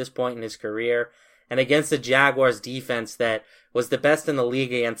ball at this point in his career. And against the Jaguars defense that was the best in the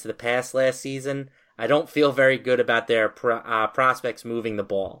league against the pass last season, I don't feel very good about their prospects moving the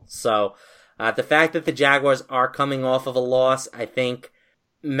ball. So the fact that the Jaguars are coming off of a loss, I think,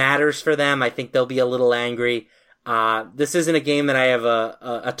 matters for them. I think they'll be a little angry. This isn't a game that I have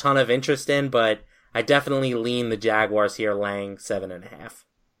a ton of interest in, but I definitely lean the Jaguars here, laying 7.5.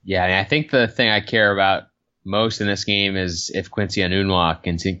 Yeah, I think the thing I care about most in this game is if Quincy Enunwa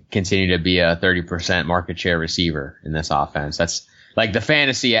can continue to be a 30% market share receiver in this offense. That's like the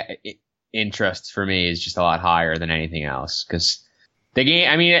fantasy interest for me is just a lot higher than anything else because the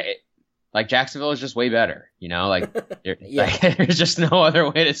game, Jacksonville is just way better, there's just no other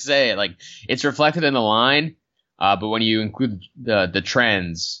way to say it. Like it's reflected in the line, but when you include the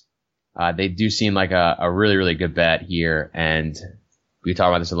trends, they do seem like a really, really good bet here. And we talked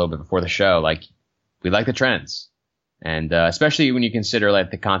about this a little bit before the show. We like the trends, and especially when you consider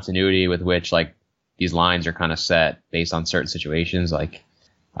the continuity with which these lines are kind of set based on certain situations.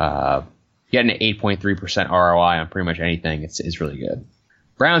 Getting an 8.3% ROI on pretty much anything, it's really good.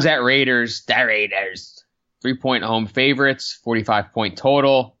 Browns at Raiders. The Raiders 3-point home favorites, 45-point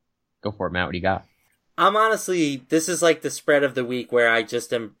total. Go for it, Matt. What do you got? This is the spread of the week where I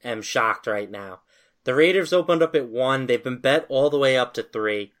just am shocked right now. The Raiders opened up at 1. They've been bet all the way up to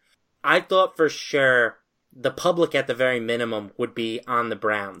 3. I thought for sure the public at the very minimum would be on the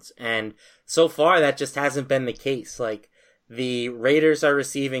Browns. And so far that just hasn't been the case. The Raiders are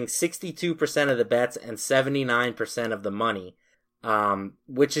receiving 62% of the bets and 79% of the money,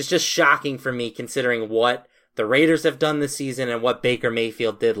 which is just shocking for me considering what the Raiders have done this season and what Baker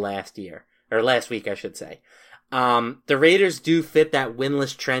Mayfield did last week, I should say. The Raiders do fit that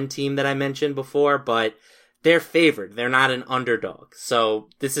winless trend team that I mentioned before, but they're favored. They're not an underdog. So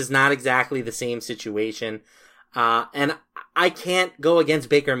this is not exactly the same situation. And I can't go against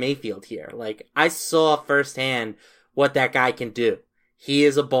Baker Mayfield here. I saw firsthand what that guy can do. He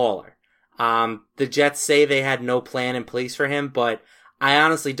is a baller. The Jets say they had no plan in place for him, but I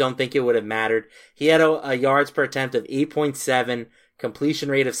honestly don't think it would have mattered. He had a yards per attempt of 8.7, completion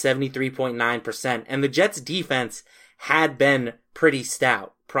rate of 73.9%, and the Jets defense had been pretty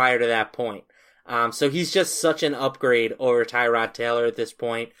stout prior to that point. So he's just such an upgrade over Tyrod Taylor at this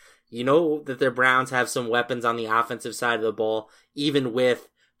point. You know that the Browns have some weapons on the offensive side of the ball, even with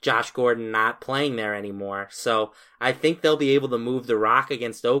Josh Gordon not playing there anymore. So I think they'll be able to move the rock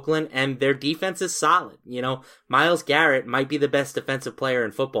against Oakland, and their defense is solid. Myles Garrett might be the best defensive player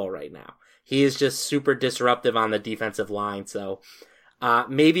in football right now. He is just super disruptive on the defensive line. So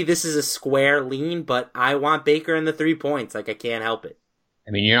maybe this is a square lean, but I want Baker in the 3 points. I can't help it.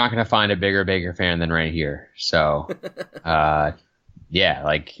 You're not going to find a bigger Baker fan than right here. So,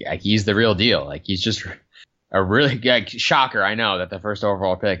 he's the real deal. He's just a really good shocker. I know that the first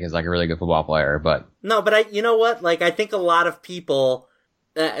overall pick is a really good football player, but no, but you know what? I think a lot of people,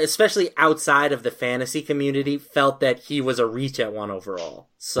 especially outside of the fantasy community, felt that he was a reach at 1 overall.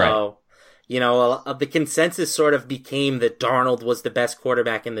 So, right. The consensus sort of became that Darnold was the best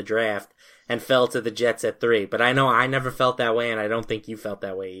quarterback in the draft and fell to the Jets at 3. But I know I never felt that way, and I don't think you felt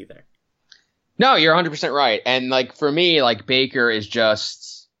that way either. No, you're 100% right. And for me, Baker is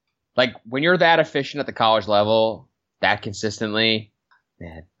just when you're that efficient at the college level, that consistently,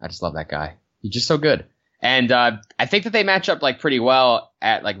 man, I just love that guy. He's just so good. And I think that they match up like pretty well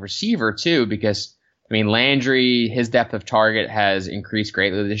at like receiver too, because I mean Landry, his depth of target has increased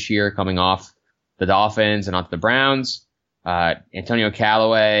greatly this year, coming off the Dolphins and onto the Browns. Antonio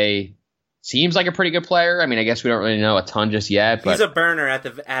Callaway seems like a pretty good player. I mean, I guess we don't really know a ton just yet, but he's a burner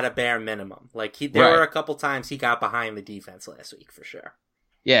at a bare minimum. Like there were a couple times he got behind the defense last week for sure.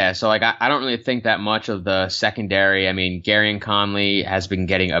 Yeah, so like I don't really think that much of the secondary. I mean, Gary Conley has been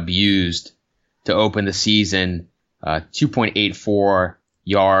getting abused to open the season. 2.84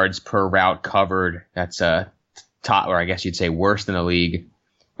 yards per route covered. That's top, or I guess you'd say worse than the league,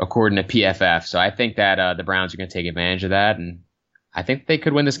 according to PFF. So I think that the Browns are going to take advantage of that, and I think they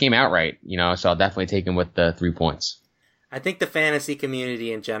could win this game outright. So I'll definitely take them with the 3 points. I think the fantasy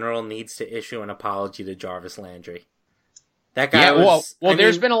community in general needs to issue an apology to Jarvis Landry. That guy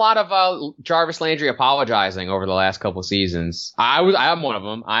there's been a lot of Jarvis Landry apologizing over the last couple of seasons. I'm one of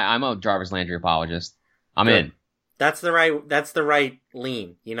them. I'm a Jarvis Landry apologist. I'm good. in. That's the right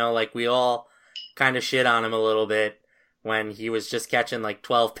lean. Like we all kind of shit on him a little bit when he was just catching like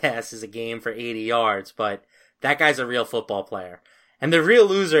 12 passes a game for 80 yards, but that guy's a real football player. And the real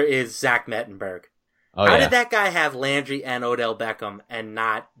loser is Zach Mettenberg. How did that guy have Landry and Odell Beckham and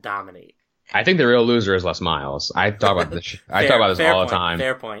not dominate? I think the real loser is Les Miles. I talk about this. I talk about this all the time.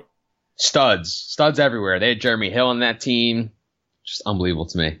 Fair point. Studs everywhere. They had Jeremy Hill on that team. Just unbelievable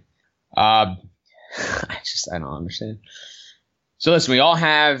to me. I don't understand. So listen, we all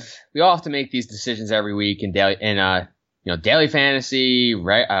have to make these decisions every week in daily fantasy,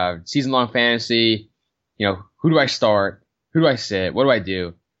 right? Season long fantasy. Who do I start? Who do I sit? What do I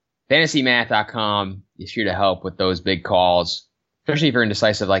do? FantasyMath.com is here to help with those big calls. Especially if you're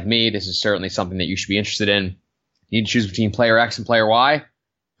indecisive like me, this is certainly something that you should be interested in. You need to choose between player X and player Y.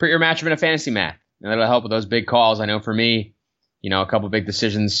 Put your matchup in a fantasy math. And that'll help with those big calls. I know for me, a couple of big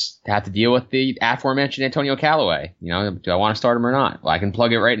decisions to have to deal with the aforementioned Antonio Callaway. Do I want to start him or not? Well, I can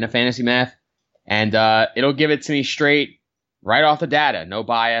plug it right into fantasy math, and it'll give it to me straight right off the data. No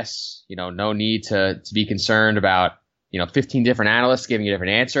bias. No need to be concerned about 15 different analysts giving you a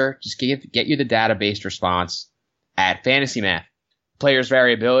different answer. Just get you the data-based response at fantasy math. Players'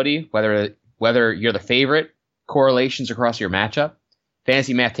 variability, whether you're the favorite, correlations across your matchup.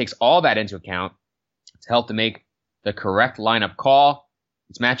 Fantasy Math takes all that into account to help to make the correct lineup call.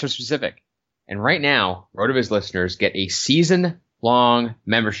 It's matchup specific. And right now, RotoViz listeners get a season-long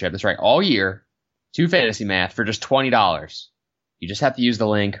membership, that's right, all year, to Fantasy Math for just $20. You just have to use the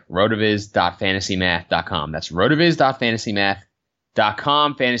link rotoviz.fantasymath.com. That's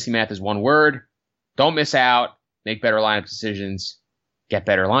rotoviz.fantasymath.com. Fantasy Math is one word. Don't miss out. Make better lineup decisions. Get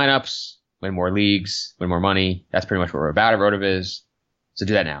better lineups, win more leagues, win more money. That's pretty much what we're about at RotoViz. So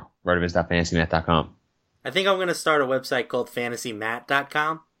do that now. rotoviz.fantasymath.com. I think I'm going to start a website called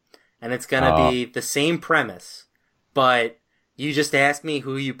fantasymat.com, and it's going to be the same premise, but you just ask me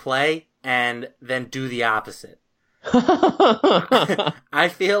who you play and then do the opposite. I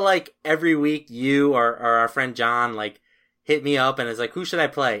feel like every week you or our friend John hit me up and is like, who should I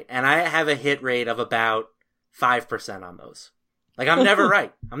play? And I have a hit rate of about 5% on those. I'm never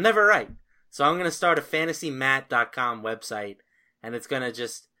right. I'm never right. So I'm going to start a fantasymat.com website, and it's going to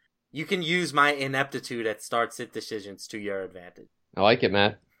you can use my ineptitude at start-sit decisions to your advantage. I like it,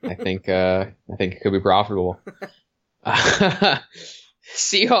 Matt. I think it could be profitable.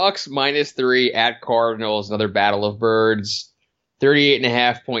 Seahawks -3 at Cardinals, another battle of birds.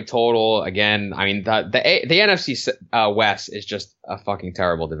 38.5 point total. Again, I mean, the NFC West is just a fucking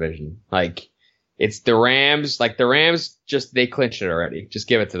terrible division. It's the Rams. The Rams they clinched it already. Just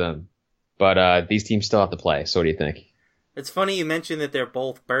give it to them. But these teams still have to play. So what do you think? It's funny you mentioned that they're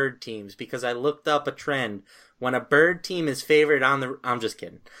both bird teams because I looked up a trend. When a bird team is favored I'm just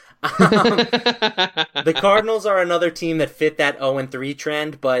kidding. The Cardinals are another team that fit that 0-3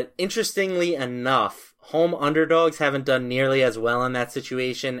 trend, but interestingly enough, home underdogs haven't done nearly as well in that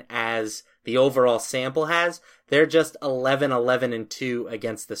situation as the overall sample has. They're just 11-11-2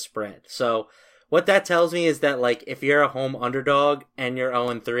 against the spread. So what that tells me is that if you're a home underdog and you're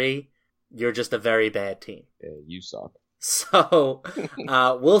 0-3, you're just a very bad team. Yeah, you suck. So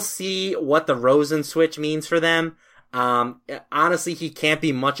we'll see what the Rosen switch means for them. Honestly, he can't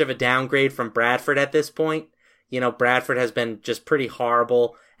be much of a downgrade from Bradford at this point. Bradford has been just pretty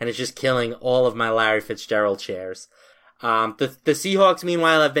horrible and is just killing all of my Larry Fitzgerald shares. The Seahawks,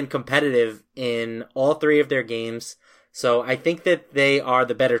 meanwhile, have been competitive in all three of their games. So I think that they are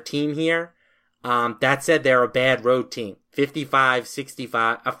the better team here. That said, they're a bad road team. 51,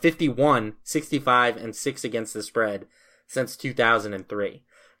 65, and 6 against the spread since 2003.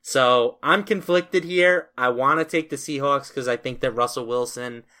 So I'm conflicted here. I want to take the Seahawks because I think that Russell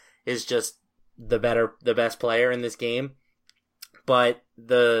Wilson is just the best player in this game. But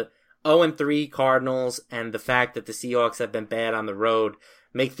the 0-3 Cardinals and the fact that the Seahawks have been bad on the road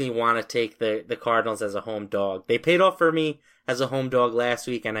makes me want to take the Cardinals as a home dog. They paid off for me as a home dog last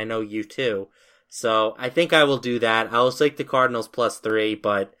week, and I know you too. So I think I will do that. I'll take the Cardinals +3,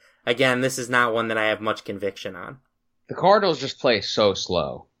 but again, this is not one that I have much conviction on. The Cardinals just play so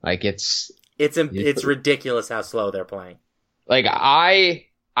slow. Like it's ridiculous how slow they're playing. Like I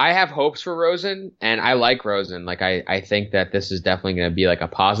have hopes for Rosen, and I like Rosen. Like I think that this is definitely going to be like a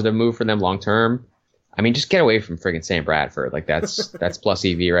positive move for them long term. I mean, just get away from friggin' Sam Bradford. Like that's plus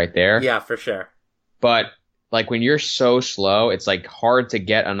EV right there. Yeah, for sure. But like when you're so slow, it's like hard to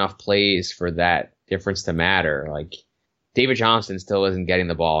get enough plays for that difference to matter. Like David Johnson still isn't getting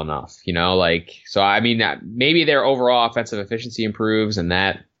the ball enough, you know, like, so I mean, maybe their overall offensive efficiency improves and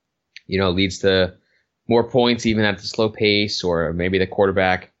that, you know, leads to more points even at the slow pace, or maybe the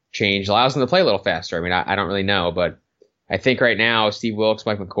quarterback change allows them to play a little faster. I mean, I don't really know, but I think right now, Steve Wilkes,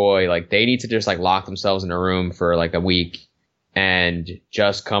 Mike McCoy, like they need to just like lock themselves in a room for like a week and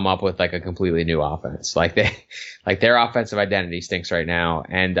just come up with like a completely new offense. Like their offensive identity stinks right now.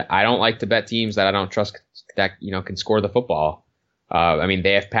 And I don't like to bet teams that I don't trust that, you know, can score the football. I mean,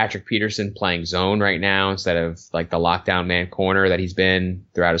 they have Patrick Peterson playing zone right now instead of like the lockdown man corner that he's been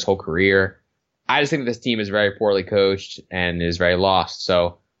throughout his whole career. I just think that this team is very poorly coached and is very lost.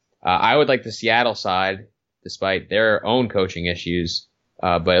 So I would like the Seattle side, despite their own coaching issues,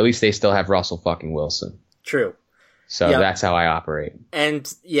 but at least they still have Russell fucking Wilson. True. So that's how I operate. And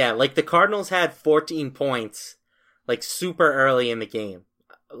yeah, like the Cardinals had 14 points like super early in the game.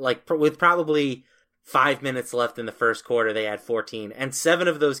 Like with probably 5 minutes left in the first quarter, they had 14. And 7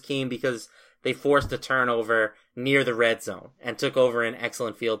 of those came because they forced a turnover near the red zone and took over in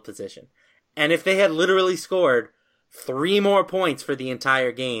excellent field position. And if they had literally scored 3 more points for the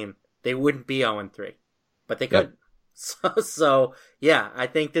entire game, they wouldn't be 0-3. But they could. Yep. So yeah, I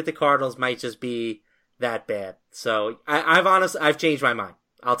think that the Cardinals might just be that bad. So I've changed my mind.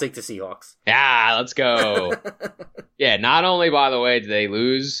 I'll take the Seahawks. Yeah, let's go. Yeah, not only, by the way, did they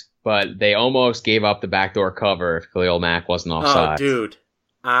lose, but they almost gave up the backdoor cover if Khalil Mack wasn't offside. Oh, dude.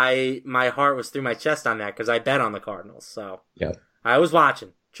 My heart was through my chest on that because I bet on the Cardinals. So yep. I was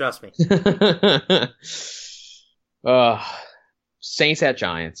watching. Trust me. Saints at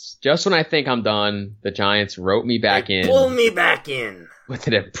Giants. Just when I think I'm done, the Giants wrote me back in. Pull me back in. With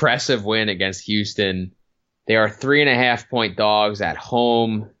an impressive win against Houston. They are 3.5-point dogs at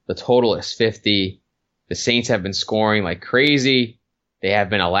home. The total is 50. The Saints have been scoring like crazy. They have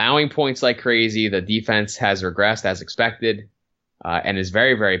been allowing points like crazy. The defense has regressed as expected and is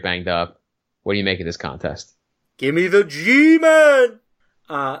very, very banged up. What do you make of this contest? Give me the G-Man!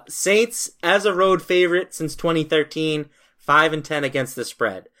 Saints, as a road favorite since 2013, 5-10 against the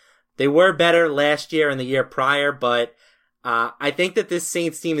spread. They were better last year and the year prior, but I think that this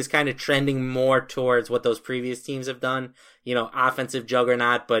Saints team is kind of trending more towards what those previous teams have done. You know, offensive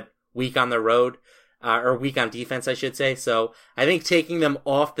juggernaut, but weak on the road, or weak on defense, I should say. So I think taking them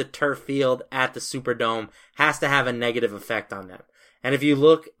off the turf field at the Superdome has to have a negative effect on them. And if you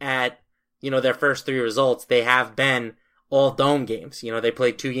look at, you know, their first 3 results, they have been all dome games. You know, they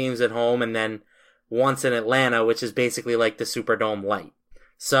played 2 games at home and then once in Atlanta, which is basically like the Superdome light.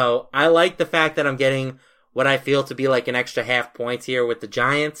 So I like the fact that I'm getting what I feel to be like an extra half points here with the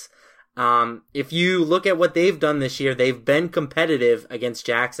Giants. If you look at what they've done this year, they've been competitive against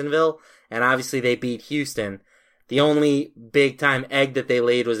Jacksonville, and obviously they beat Houston. The only big time egg that they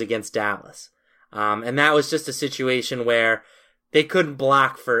laid was against Dallas. And that was just a situation where they couldn't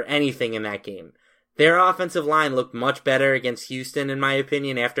block for anything in that game. Their offensive line looked much better against Houston, in my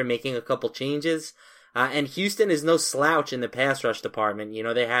opinion, after making a couple changes. And Houston is no slouch in the pass rush department. You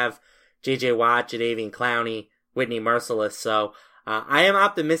know, they have J.J. Watt, Jadeveon Clowney, Whitney Merciless. So I am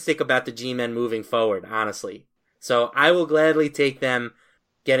optimistic about the G-Men moving forward, honestly. So I will gladly take them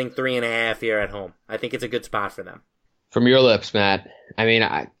getting 3.5 here at home. I think it's a good spot for them. From your lips, Matt. I mean,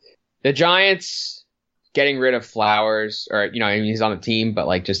 the Giants getting rid of Flowers, or, you know, I mean, he's on the team, but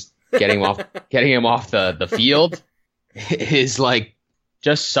like just getting him off the field is like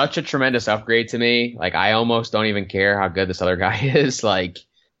just such a tremendous upgrade to me. Like, I almost don't even care how good this other guy is. Like,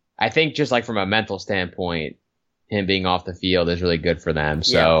 I think just like from a mental standpoint, him being off the field is really good for them.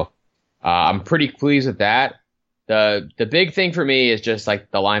 So I'm pretty pleased with that. The big thing for me is just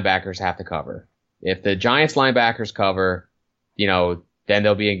like the linebackers have to cover. If the Giants linebackers cover, you know, then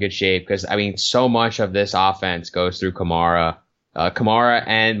they'll be in good shape. Because, I mean, so much of this offense goes through Kamara. Kamara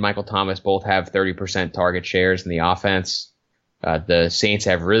and Michael Thomas both have 30% target shares in the offense. The Saints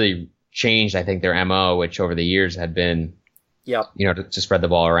have really changed, I think, their MO, which over the years had been, you know, to spread the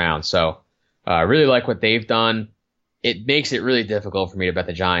ball around. So I really like what they've done. It makes it really difficult for me to bet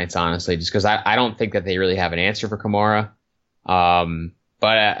the Giants, honestly, just because I don't think that they really have an answer for Kamara.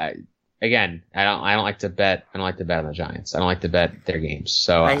 But again, I don't like to bet. I don't like to bet on the Giants. I don't like to bet their games.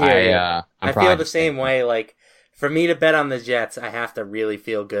 So I feel the same way. Like, for me to bet on the Jets, I have to really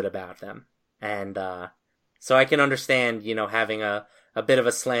feel good about them, and so I can understand, having a bit of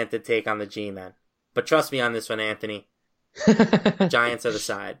a slanted take on the G-men. But trust me on this one, Anthony. Giants are the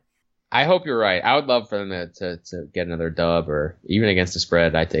side. I hope you're right. I would love for them to get another dub, or even against the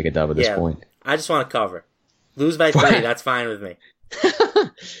spread, I'd take a dub at this point. I just want to cover. Lose by 3, that's fine with me.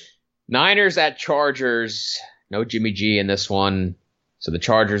 Niners at Chargers. No Jimmy G in this one. So the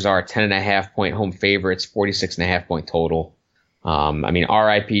Chargers are 10.5-point home favorites, 46.5-point total.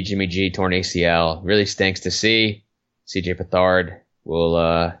 RIP Jimmy G, torn ACL. Really stinks to see. CJ Beathard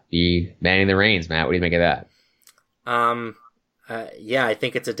will be manning the reins, Matt. What do you think of that? I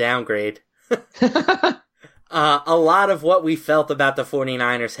think it's a downgrade. A lot of what we felt about the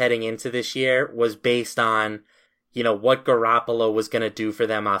 49ers heading into this year was based on, what Garoppolo was going to do for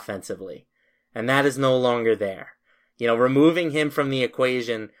them offensively. And that is no longer there. Removing him from the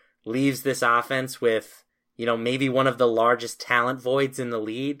equation leaves this offense with, maybe one of the largest talent voids in the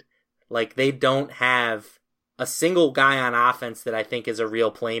league. Like, they don't have a single guy on offense that I think is a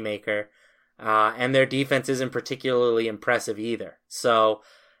real playmaker. And their defense isn't particularly impressive either. So,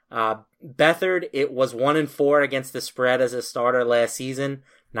 Beathard, it was 1-4 against the spread as a starter last season.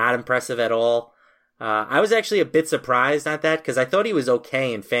 Not impressive at all. I was actually a bit surprised at that because I thought he was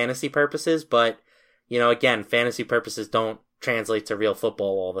okay in fantasy purposes, but, again, fantasy purposes don't translate to real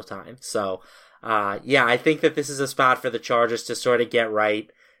football all the time. So, I think that this is a spot for the Chargers to sort of get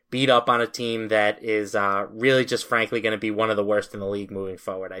right, beat up on a team that is really just frankly going to be one of the worst in the league moving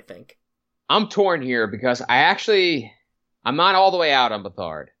forward, I think. I'm torn here because I'm not all the way out on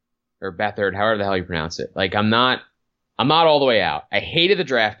Beathard, or Beathard, however the hell you pronounce it. Like, I'm not all the way out. I hated the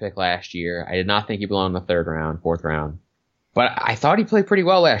draft pick last year. I did not think he belonged in the fourth round. But I thought he played pretty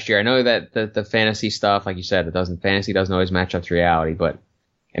well last year. I know that the fantasy stuff, like you said, fantasy doesn't always match up to reality,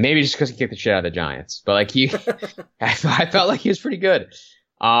 and maybe just because he kicked the shit out of the Giants. But I felt like he was pretty good.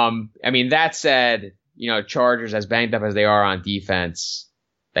 That said, Chargers, as banged up as they are on defense,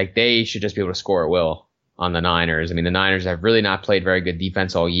 like, they should just be able to score at will on the Niners. The Niners have really not played very good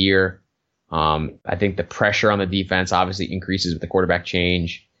defense all year. I think the pressure on the defense obviously increases with the quarterback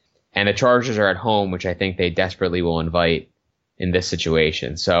change. And the Chargers are at home, which I think they desperately will invite in this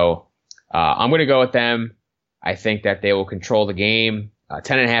situation. So I'm going to go with them. I think that they will control the game.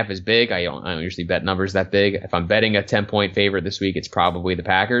 10.5 is big. I don't usually bet numbers that big. If I'm betting a 10-point favorite this week, it's probably the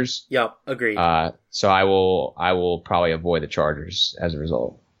Packers. Yep, agreed. So I will probably avoid the Chargers as a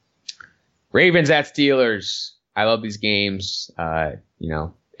result. Ravens at Steelers. I love these games.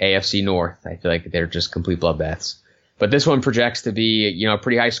 AFC North. I feel like they're just complete bloodbaths. But this one projects to be,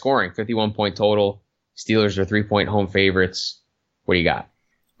 pretty high scoring, 51-point total. Steelers are 3-point home favorites. What do you got?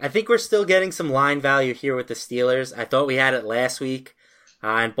 I think we're still getting some line value here with the Steelers. I thought we had it last week,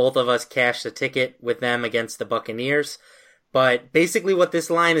 and both of us cashed a ticket with them against the Buccaneers. But basically what this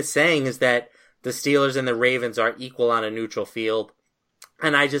line is saying is that the Steelers and the Ravens are equal on a neutral field.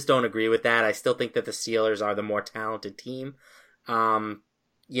 And I just don't agree with that. I still think that the Steelers are the more talented team.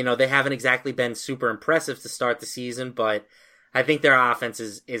 They haven't exactly been super impressive to start the season, but I think their offense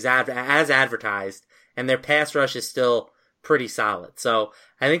is as advertised, and their pass rush is still pretty solid. So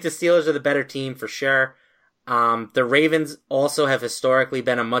I think the Steelers are the better team for sure. The Ravens also have historically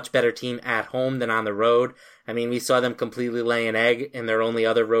been a much better team at home than on the road. We saw them completely lay an egg in their only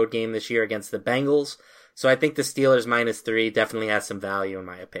other road game this year against the Bengals. So I think the Steelers -3 definitely has some value in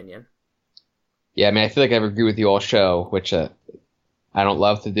my opinion. Yeah, I feel like I agree with you all show, which I don't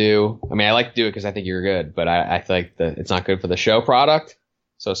love to do. I like to do it because I think you're good, but I feel like it's not good for the show product.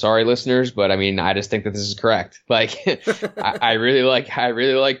 So sorry, listeners, but I just think that this is correct. Like, I really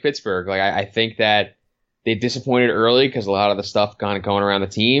like Pittsburgh. Like, I think that they disappointed early because a lot of the stuff kind of going around the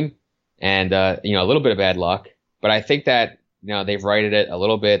team, and a little bit of bad luck. But I think that they've righted it a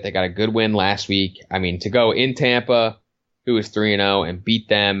little bit. They got a good win last week. To go in Tampa, who is 3-0, and beat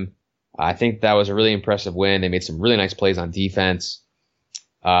them, I think that was a really impressive win. They made some really nice plays on defense.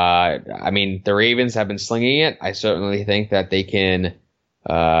 The Ravens have been slinging it. I certainly think that they can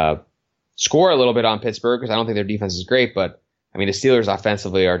score a little bit on Pittsburgh because I don't think their defense is great. But, the Steelers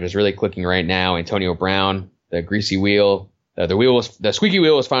offensively are just really clicking right now. Antonio Brown, the greasy wheel, the squeaky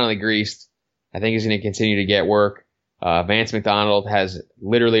wheel was finally greased. I think he's going to continue to get work. Vance McDonald has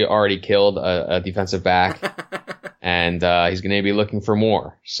literally already killed a defensive back, and he's going to be looking for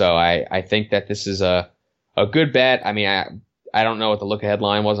more. So I think that this is a good bet. I don't know what the look ahead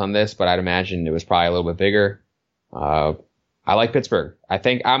line was on this, but I'd imagine it was probably a little bit bigger. I like Pittsburgh. I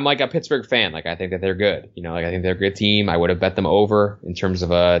think I'm like a Pittsburgh fan. Like, I think that they're good. Like, I think they're a good team. I would have bet them over in terms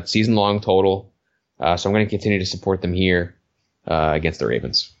of a season long total. So I'm going to continue to support them here against the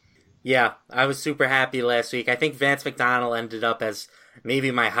Ravens. Yeah, I was super happy last week. I think Vance McDonald ended up as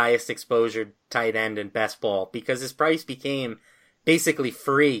maybe my highest exposure tight end in best ball because his price became basically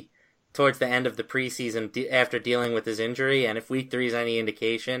free towards the end of the preseason after dealing with his injury. And if week 3 is any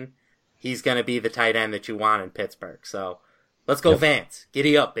indication, he's going to be the tight end that you want in Pittsburgh. So let's go, Vance.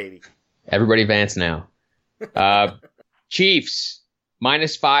 Giddy up, baby. Everybody Vance now. Chiefs,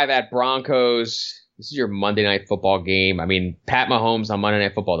 -5 at Broncos. This is your Monday Night Football game. I mean, Pat Mahomes on Monday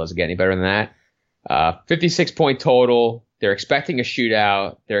Night Football doesn't get any better than that. 56-point total. They're expecting a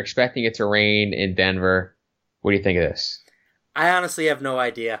shootout. They're expecting it to rain in Denver. What do you think of this? I honestly have no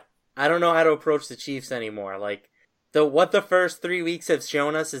idea. I don't know how to approach the Chiefs anymore. Like, what the first 3 weeks have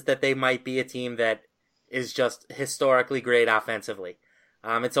shown us is that they might be a team that is just historically great offensively.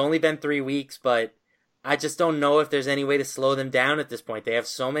 It's only been 3 weeks, but I just don't know if there's any way to slow them down at this point. They have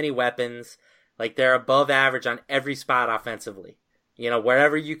so many weapons. Like, they're above average on every spot offensively.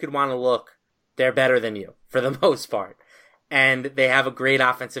 Wherever you could want to look, they're better than you for the most part. And they have a great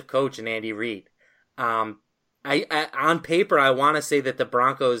offensive coach in Andy Reid. I on paper, I want to say that the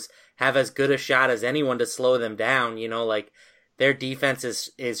Broncos have as good a shot as anyone to slow them down. Like, their defense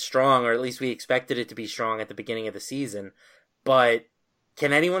is strong, or at least we expected it to be strong at the beginning of the season. But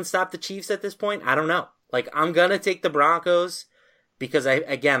can anyone stop the Chiefs at this point? I don't know. Like, I'm going to take the Broncos because,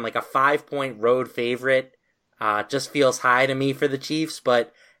 like a 5-point road favorite just feels high to me for the Chiefs.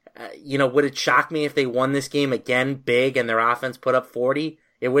 But, would it shock me if they won this game again big and their offense put up 40?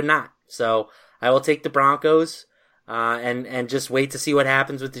 It would not. So I will take the Broncos and just wait to see what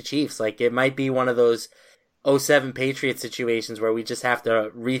happens with the Chiefs. Like, it might be one of those 2007 Patriots situations where we just have to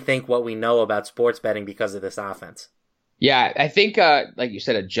rethink what we know about sports betting because of this offense. Yeah, I think, like you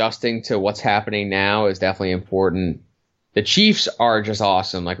said, adjusting to what's happening now is definitely important. The Chiefs are just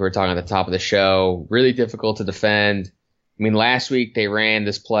awesome, like we were talking at the top of the show. Really difficult to defend. I mean, last week they ran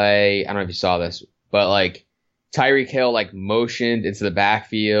this play. I don't know if you saw this, but like Tyreek Hill like motioned into the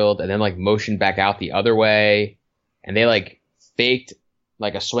backfield and then like motioned back out the other way. And they like faked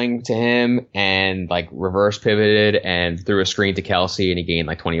like a swing to him and like reverse pivoted and threw a screen to Kelsey and he gained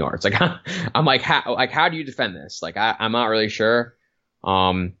like 20 yards. Like, I'm like, how do you defend this? Like, I'm not really sure.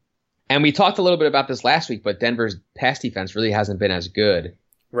 And we talked a little bit about this last week, but Denver's pass defense really hasn't been as good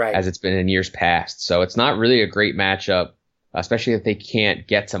as it's been in years past. So it's not really a great matchup, especially if they can't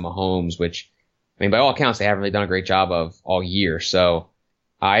get to Mahomes, which, I mean, by all accounts, they haven't really done a great job of all year. So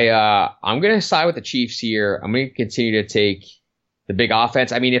I'm going to side with the Chiefs here. I'm going to continue to take the big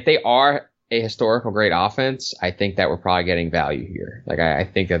offense. I mean, if they are a historical great offense, I think that we're probably getting value here. Like, I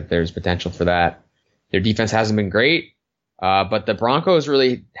think that there's potential for that. Their defense hasn't been great. But the Broncos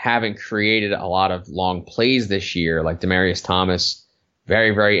really haven't created a lot of long plays this year. Like Demaryius Thomas,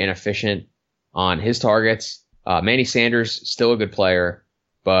 very, very inefficient on his targets. Manny Sanders, still a good player,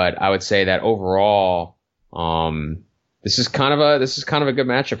 but I would say that overall, this is kind of a good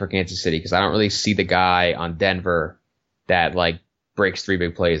matchup for Kansas City because I don't really see the guy on Denver that like breaks 3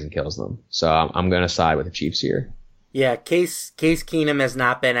 big plays and kills them. So I'm going to side with the Chiefs here. Yeah, Case Keenum has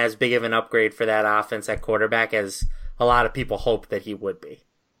not been as big of an upgrade for that offense at quarterback as a lot of people hope that he would be.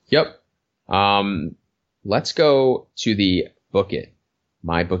 Yep. Let's go to the book it,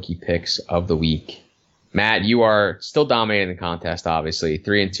 my bookie picks of the week. Matt, you are still dominating the contest, obviously.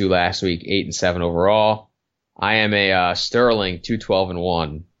 3-2 last week, 8-7 overall. I am a sterling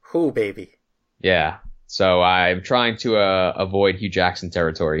 2-12-1. Who, baby? Yeah. So I'm trying to avoid Hugh Jackson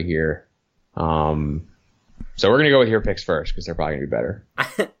territory here. So we're going to go with your picks first because they're probably going to be better.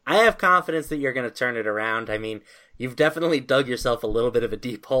 I have confidence that you're going to turn it around. I mean, you've definitely dug yourself a little bit of a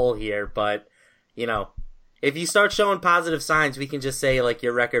deep hole here, but, you know, if you start showing positive signs, we can just say, like,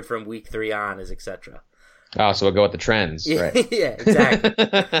 your record from week 3 on is etc. Oh, so we'll go with the trends, right? Yeah, exactly.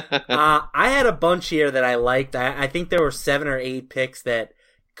 I had a bunch here that I liked. I think there were 7 or 8 picks that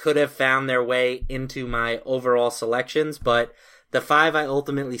could have found their way into my overall selections, but the 5 I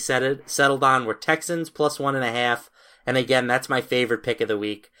ultimately settled on were Texans plus 1.5, and again, that's my favorite pick of the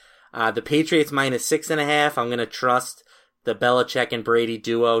week. The Patriots minus 6.5. I'm going to trust the Belichick and Brady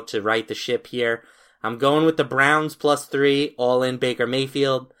duo to right the ship here. I'm going with the Browns plus 3, all in Baker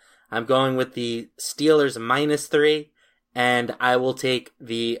Mayfield. I'm going with the Steelers minus 3, and I will take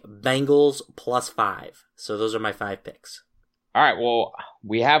the Bengals plus 5. So those are my 5 picks. All right, well,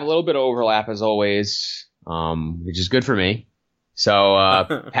 we have a little bit of overlap as always, which is good for me.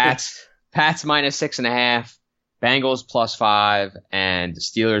 So Pat's minus 6.5, Bengals +5 and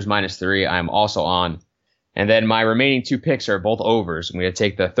Steelers -3 I'm also on. And then my remaining 2 picks are both overs. I'm going to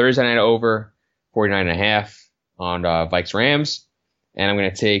take the Thursday night over, 49.5 on Vikes Rams. And I'm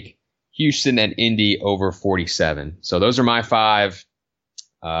going to take Houston and Indy over 47. So those are my 5.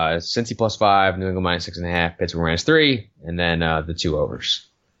 Cincy +5, New England -6.5, Pittsburgh -3, and then the 2 overs.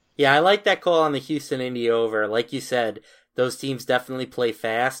 Yeah, I like that call on the Houston Indy over. Like you said, those teams definitely play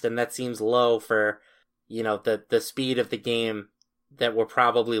fast, and that seems low for, the speed of the game that we're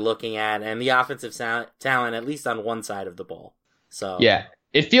probably looking at, and the offensive talent, at least on one side of the ball. So yeah,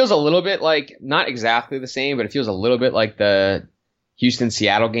 it feels a little bit like, not exactly the same, but it feels a little bit like the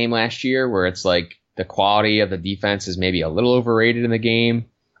Houston-Seattle game last year, where it's like the quality of the defense is maybe a little overrated in the game,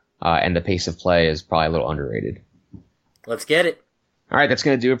 and the pace of play is probably a little underrated. Let's get it. All right, that's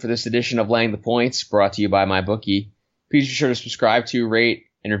going to do it for this edition of Laying the Points, brought to you by MyBookie. Please be sure to subscribe to, rate,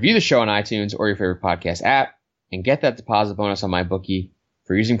 and review the show on iTunes or your favorite podcast app, and get that deposit bonus on MyBookie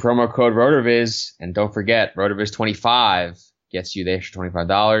for using promo code RotoViz. And don't forget, RotoViz25 gets you the extra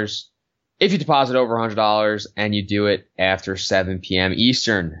 $25 if you deposit over $100 and you do it after 7 p.m.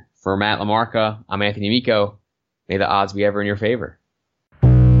 Eastern. For Matt LaMarca, I'm Anthony Amico. May the odds be ever in your favor.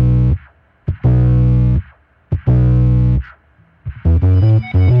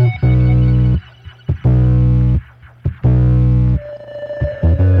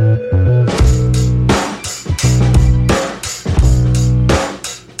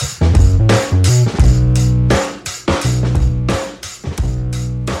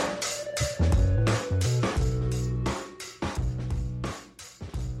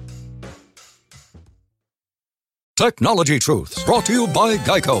 Technology Truths, brought to you by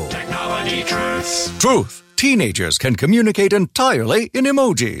Geico. Technology Truths. Truth. Teenagers can communicate entirely in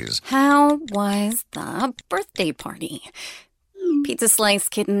emojis. How was the birthday party? Pizza slice,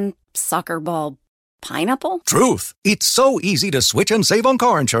 kitten, soccer ball, pineapple? Truth. It's so easy to switch and save on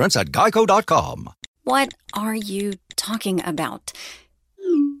car insurance at Geico.com. What are you talking about?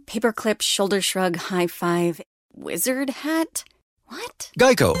 Paperclip, shoulder shrug, high five, wizard hat? What?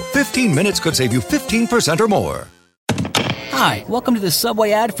 Geico. 15 minutes could save you 15% or more. Hi, welcome to the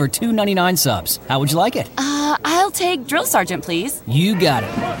Subway ad for $2.99 subs. How would you like it? I'll take Drill Sergeant, please. You got it.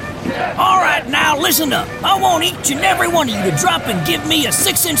 All right, now listen up. I want each and every one of you to drop and give me a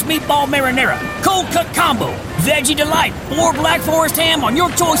 6-inch meatball marinara, cold cut combo, veggie delight, 4 Black Forest ham on your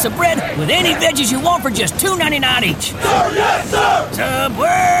choice of bread with any veggies you want for just $2.99 each. Sir, yes, sir!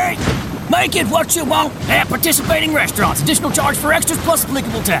 Subway! Make it what you want at participating restaurants. Additional charge for extras plus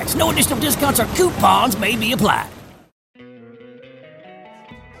applicable tax. No additional discounts or coupons may be applied.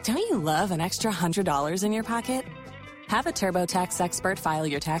 Don't you love an extra $100 in your pocket? Have a TurboTax expert file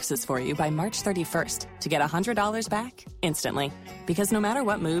your taxes for you by March 31st to get $100 back instantly. Because no matter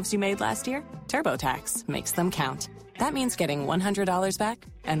what moves you made last year, TurboTax makes them count. That means getting $100 back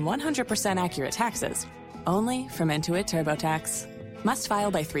and 100% accurate taxes. Only from Intuit TurboTax. Must file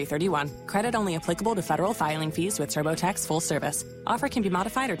by 3/31. Credit only applicable to federal filing fees with TurboTax full service. Offer can be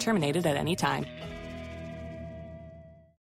modified or terminated at any time.